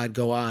grace of God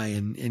go I,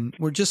 and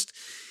we're just,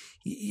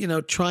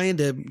 trying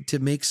to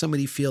make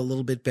somebody feel a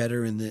little bit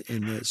better in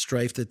the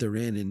strife that they're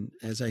in. And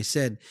as I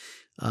said,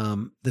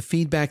 the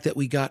feedback that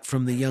we got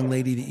from the young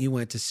lady that you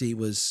went to see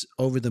was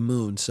over the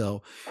moon.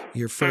 So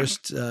your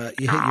first, you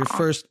hit your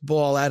first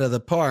ball out of the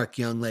park,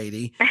 young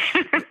lady.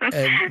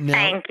 And now,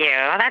 thank you.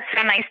 That's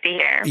so nice to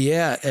hear.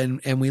 Yeah,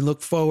 and we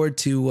look forward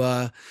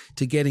to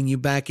getting you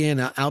back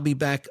in. I'll be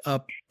back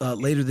up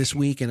later this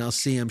week, and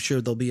I'm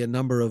sure there'll be a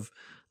number of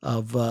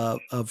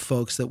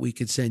folks that we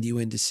could send you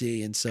in to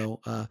see. And so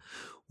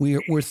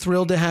we're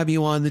thrilled to have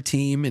you on the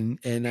team,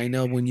 and I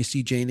know when you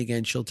see Jane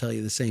again, she'll tell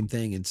you the same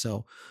thing. And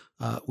so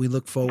we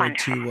look forward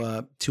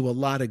to a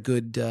lot of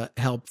good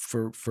help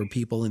for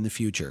people in the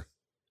future.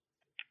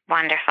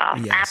 Wonderful.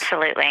 Yes.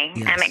 Absolutely.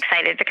 Yes. I'm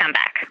excited to come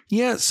back.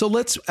 Yeah. So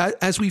let's,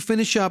 as we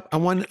finish up, I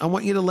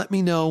want you to let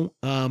me know,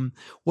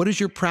 what is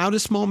your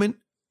proudest moment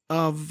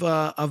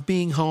of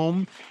being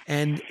home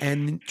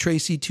and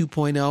Tracey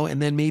 2.0,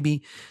 and then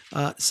maybe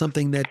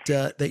something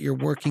that you're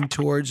working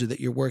towards or that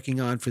you're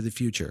working on for the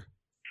future.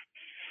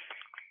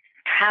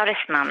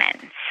 Proudest moment.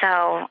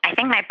 So I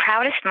think my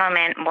proudest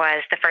moment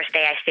was the first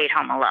day I stayed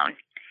home alone.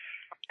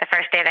 The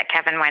first day that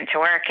Kevin went to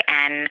work,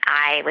 and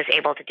I was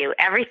able to do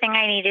everything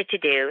I needed to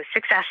do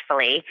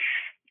successfully.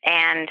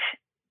 And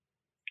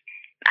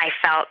I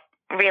felt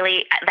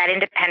really that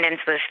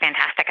independence was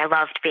fantastic. I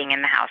loved being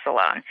in the house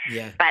alone.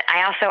 Yeah. But I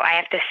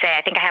have to say,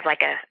 I think I have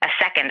like a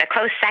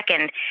close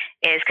second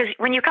is because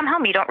when you come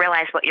home, you don't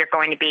realize what you're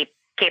going to be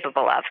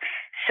capable of.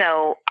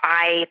 So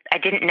I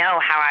didn't know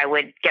how I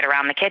would get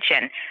around the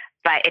kitchen,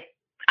 but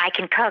I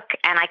can cook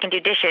and I can do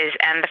dishes.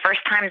 And the first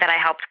time that I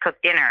helped cook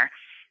dinner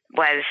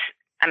was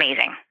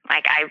amazing.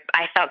 Like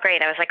I felt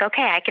great. I was like,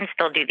 okay, I can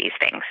still do these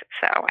things.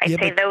 So I'd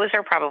say those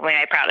are probably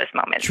my proudest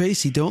moments.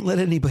 Tracey, don't let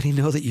anybody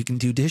know that you can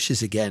do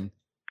dishes again.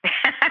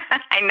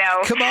 I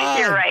know. Come on.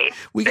 You're right.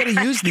 We got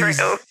to use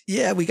these.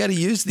 Yeah, we got to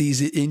use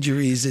these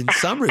injuries in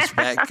some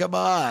respect. Come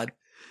on.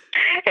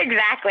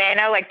 Exactly. I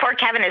know, like poor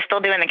Kevin is still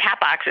doing the cat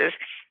boxes.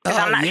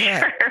 I'm not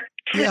sure.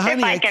 Yeah,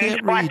 honey, if I can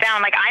squat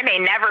down, like I may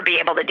never be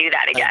able to do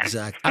that again.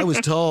 Exactly. I was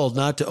told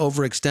not to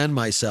overextend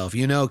myself.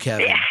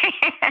 Kevin. Yeah.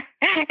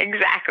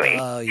 Exactly.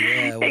 Oh,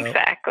 yeah. Well,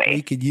 exactly.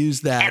 We could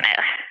use that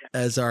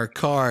as our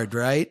card,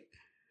 right?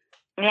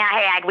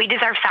 Yeah, we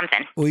deserve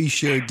something. We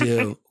sure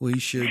do. We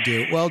sure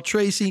do. Well,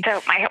 Tracey.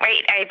 So,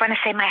 I want to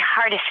say my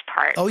hardest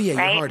part. Oh, yeah,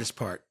 your hardest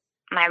part.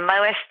 My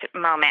lowest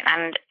moment,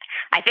 and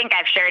I think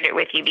I've shared it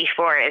with you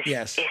before, is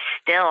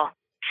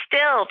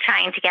still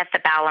trying to get the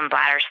bowel and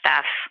bladder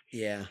stuff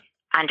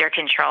under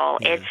control.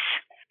 Yeah.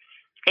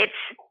 It's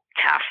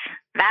tough.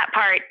 That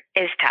part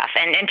is tough.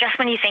 And just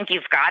when you think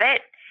you've got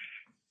it,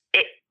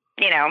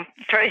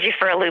 throws you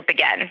for a loop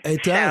again.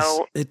 It does.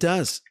 So it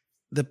does.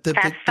 That's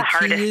the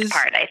hardest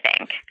part, I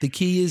think. The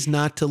key is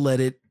not to let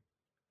it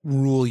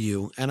rule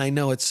you. And I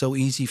know it's so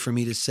easy for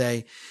me to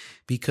say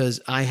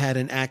because I had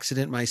an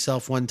accident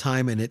myself one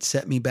time and it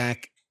set me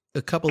back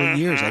a couple of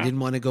years. I didn't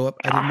want to go up.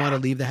 I didn't want to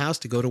leave the house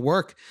to go to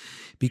work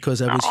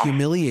because I was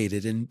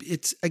humiliated. And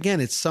it's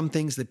some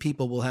things that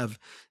people will have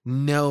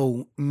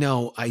no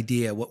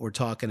idea what we're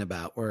talking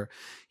about, or,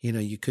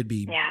 you could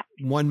be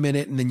 1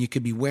 minute and then you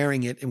could be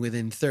wearing it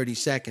within 30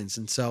 seconds.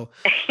 And so,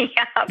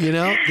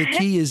 the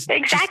key is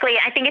exactly.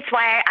 I think it's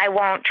why I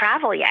won't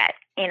travel yet,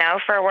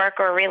 for work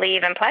or really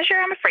even pleasure.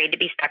 I'm afraid to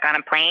be stuck on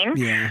a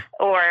plane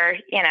or,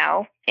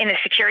 in the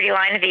security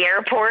line of the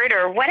airport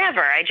or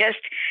whatever. I just,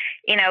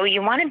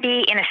 you want to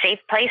be in a safe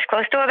place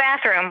close to a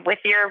bathroom with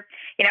your,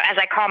 as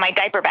I call my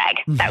diaper bag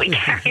that we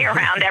carry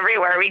around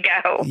everywhere we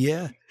go.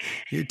 Yeah.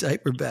 Your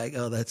diaper bag.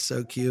 Oh, that's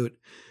so cute.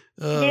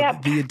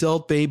 The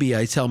adult baby,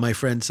 I tell my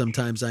friends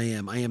sometimes I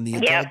am the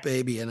adult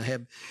baby, and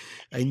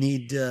I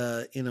need,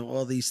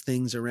 all these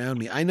things around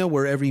me. I know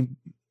where every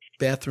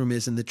bathroom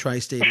is in the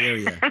tri-state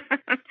area.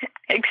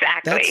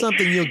 Exactly. That's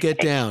something you'll get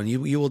down.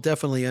 You will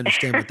definitely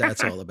understand what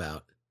that's all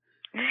about.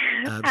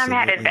 Absolutely. I'm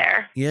headed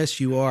there.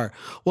 Yes, you are.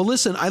 Well,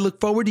 listen, I look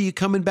forward to you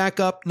coming back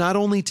up, not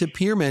only to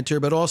peer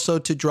mentor, but also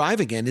to drive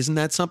again. Isn't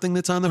that something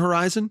that's on the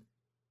horizon?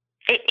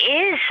 It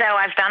is. So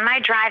I've done my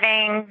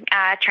driving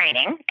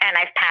training, and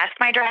I've passed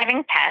my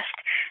driving test,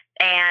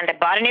 and I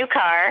bought a new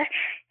car.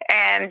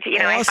 And,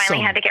 awesome. I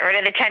finally had to get rid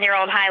of the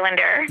 10-year-old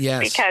Highlander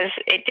because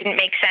it didn't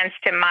make sense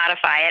to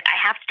modify it.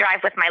 I have to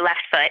drive with my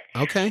left foot.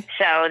 Okay.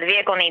 So the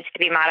vehicle needs to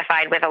be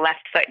modified with a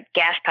left foot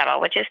gas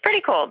pedal, which is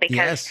pretty cool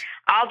because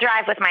I'll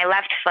drive with my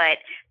left foot,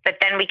 but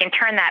then we can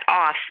turn that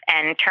off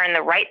and turn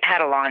the right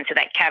pedal on so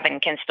that Kevin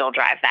can still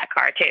drive that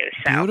car too.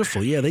 So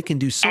beautiful. Yeah, they can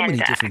do so many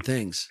different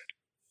things.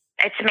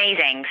 It's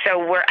amazing. So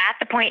we're at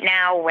the point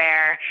now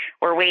where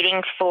we're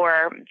waiting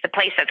for the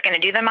place that's going to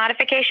do the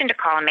modification to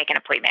call and make an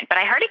appointment. But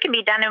I heard it can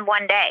be done in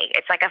one day.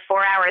 It's like a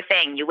 4-hour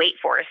thing you wait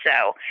for.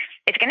 So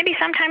it's going to be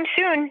sometime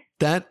soon.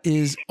 That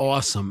is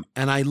awesome.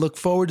 And I look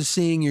forward to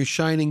seeing your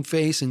shining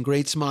face and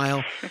great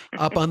smile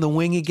up on the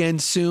wing again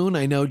soon.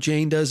 I know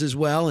Jane does as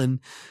well. And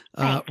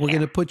we're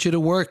going to put you to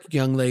work,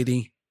 young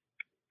lady.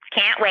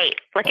 Can't wait.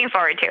 Looking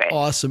forward to it.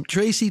 Awesome.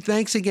 Tracey,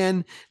 thanks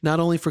again, not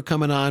only for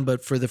coming on,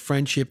 but for the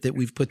friendship that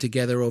we've put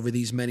together over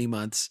these many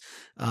months.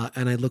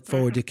 And I look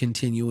forward to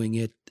continuing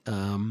it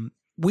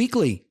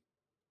weekly.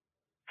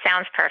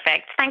 Sounds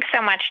perfect. Thanks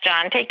so much,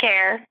 John. Take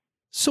care.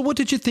 So what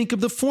did you think of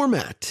the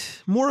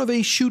format? More of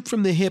a shoot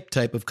from the hip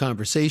type of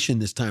conversation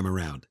this time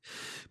around.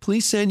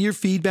 Please send your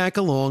feedback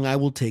along. I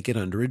will take it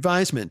under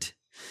advisement.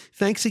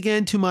 Thanks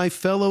again to my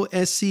fellow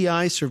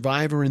SCI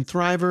survivor and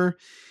thriver,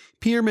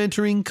 peer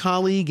mentoring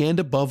colleague, and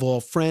above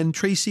all friend,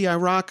 Tracey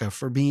Iraca,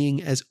 for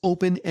being as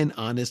open and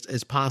honest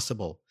as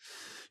possible.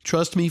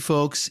 Trust me,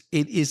 folks,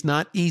 it is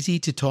not easy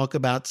to talk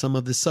about some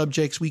of the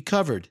subjects we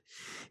covered.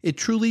 It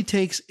truly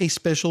takes a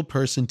special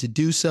person to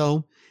do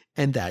so,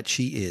 and that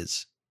she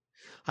is.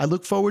 I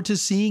look forward to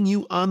seeing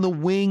you on the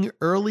wing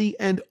early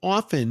and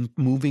often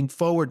moving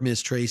forward,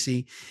 Miss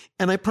Tracey,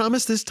 and I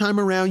promise this time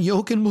around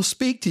Jochen will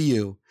speak to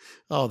you.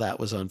 Oh, that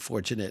was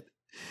unfortunate.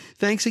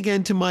 Thanks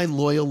again to my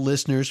loyal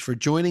listeners for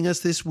joining us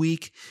this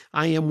week.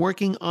 I am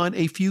working on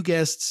a few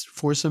guests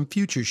for some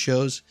future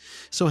shows,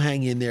 so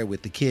hang in there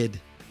with the kid.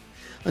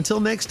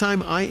 Until next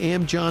time, I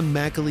am John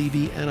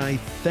McAlevey, and I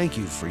thank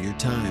you for your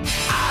time.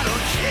 I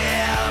don't care.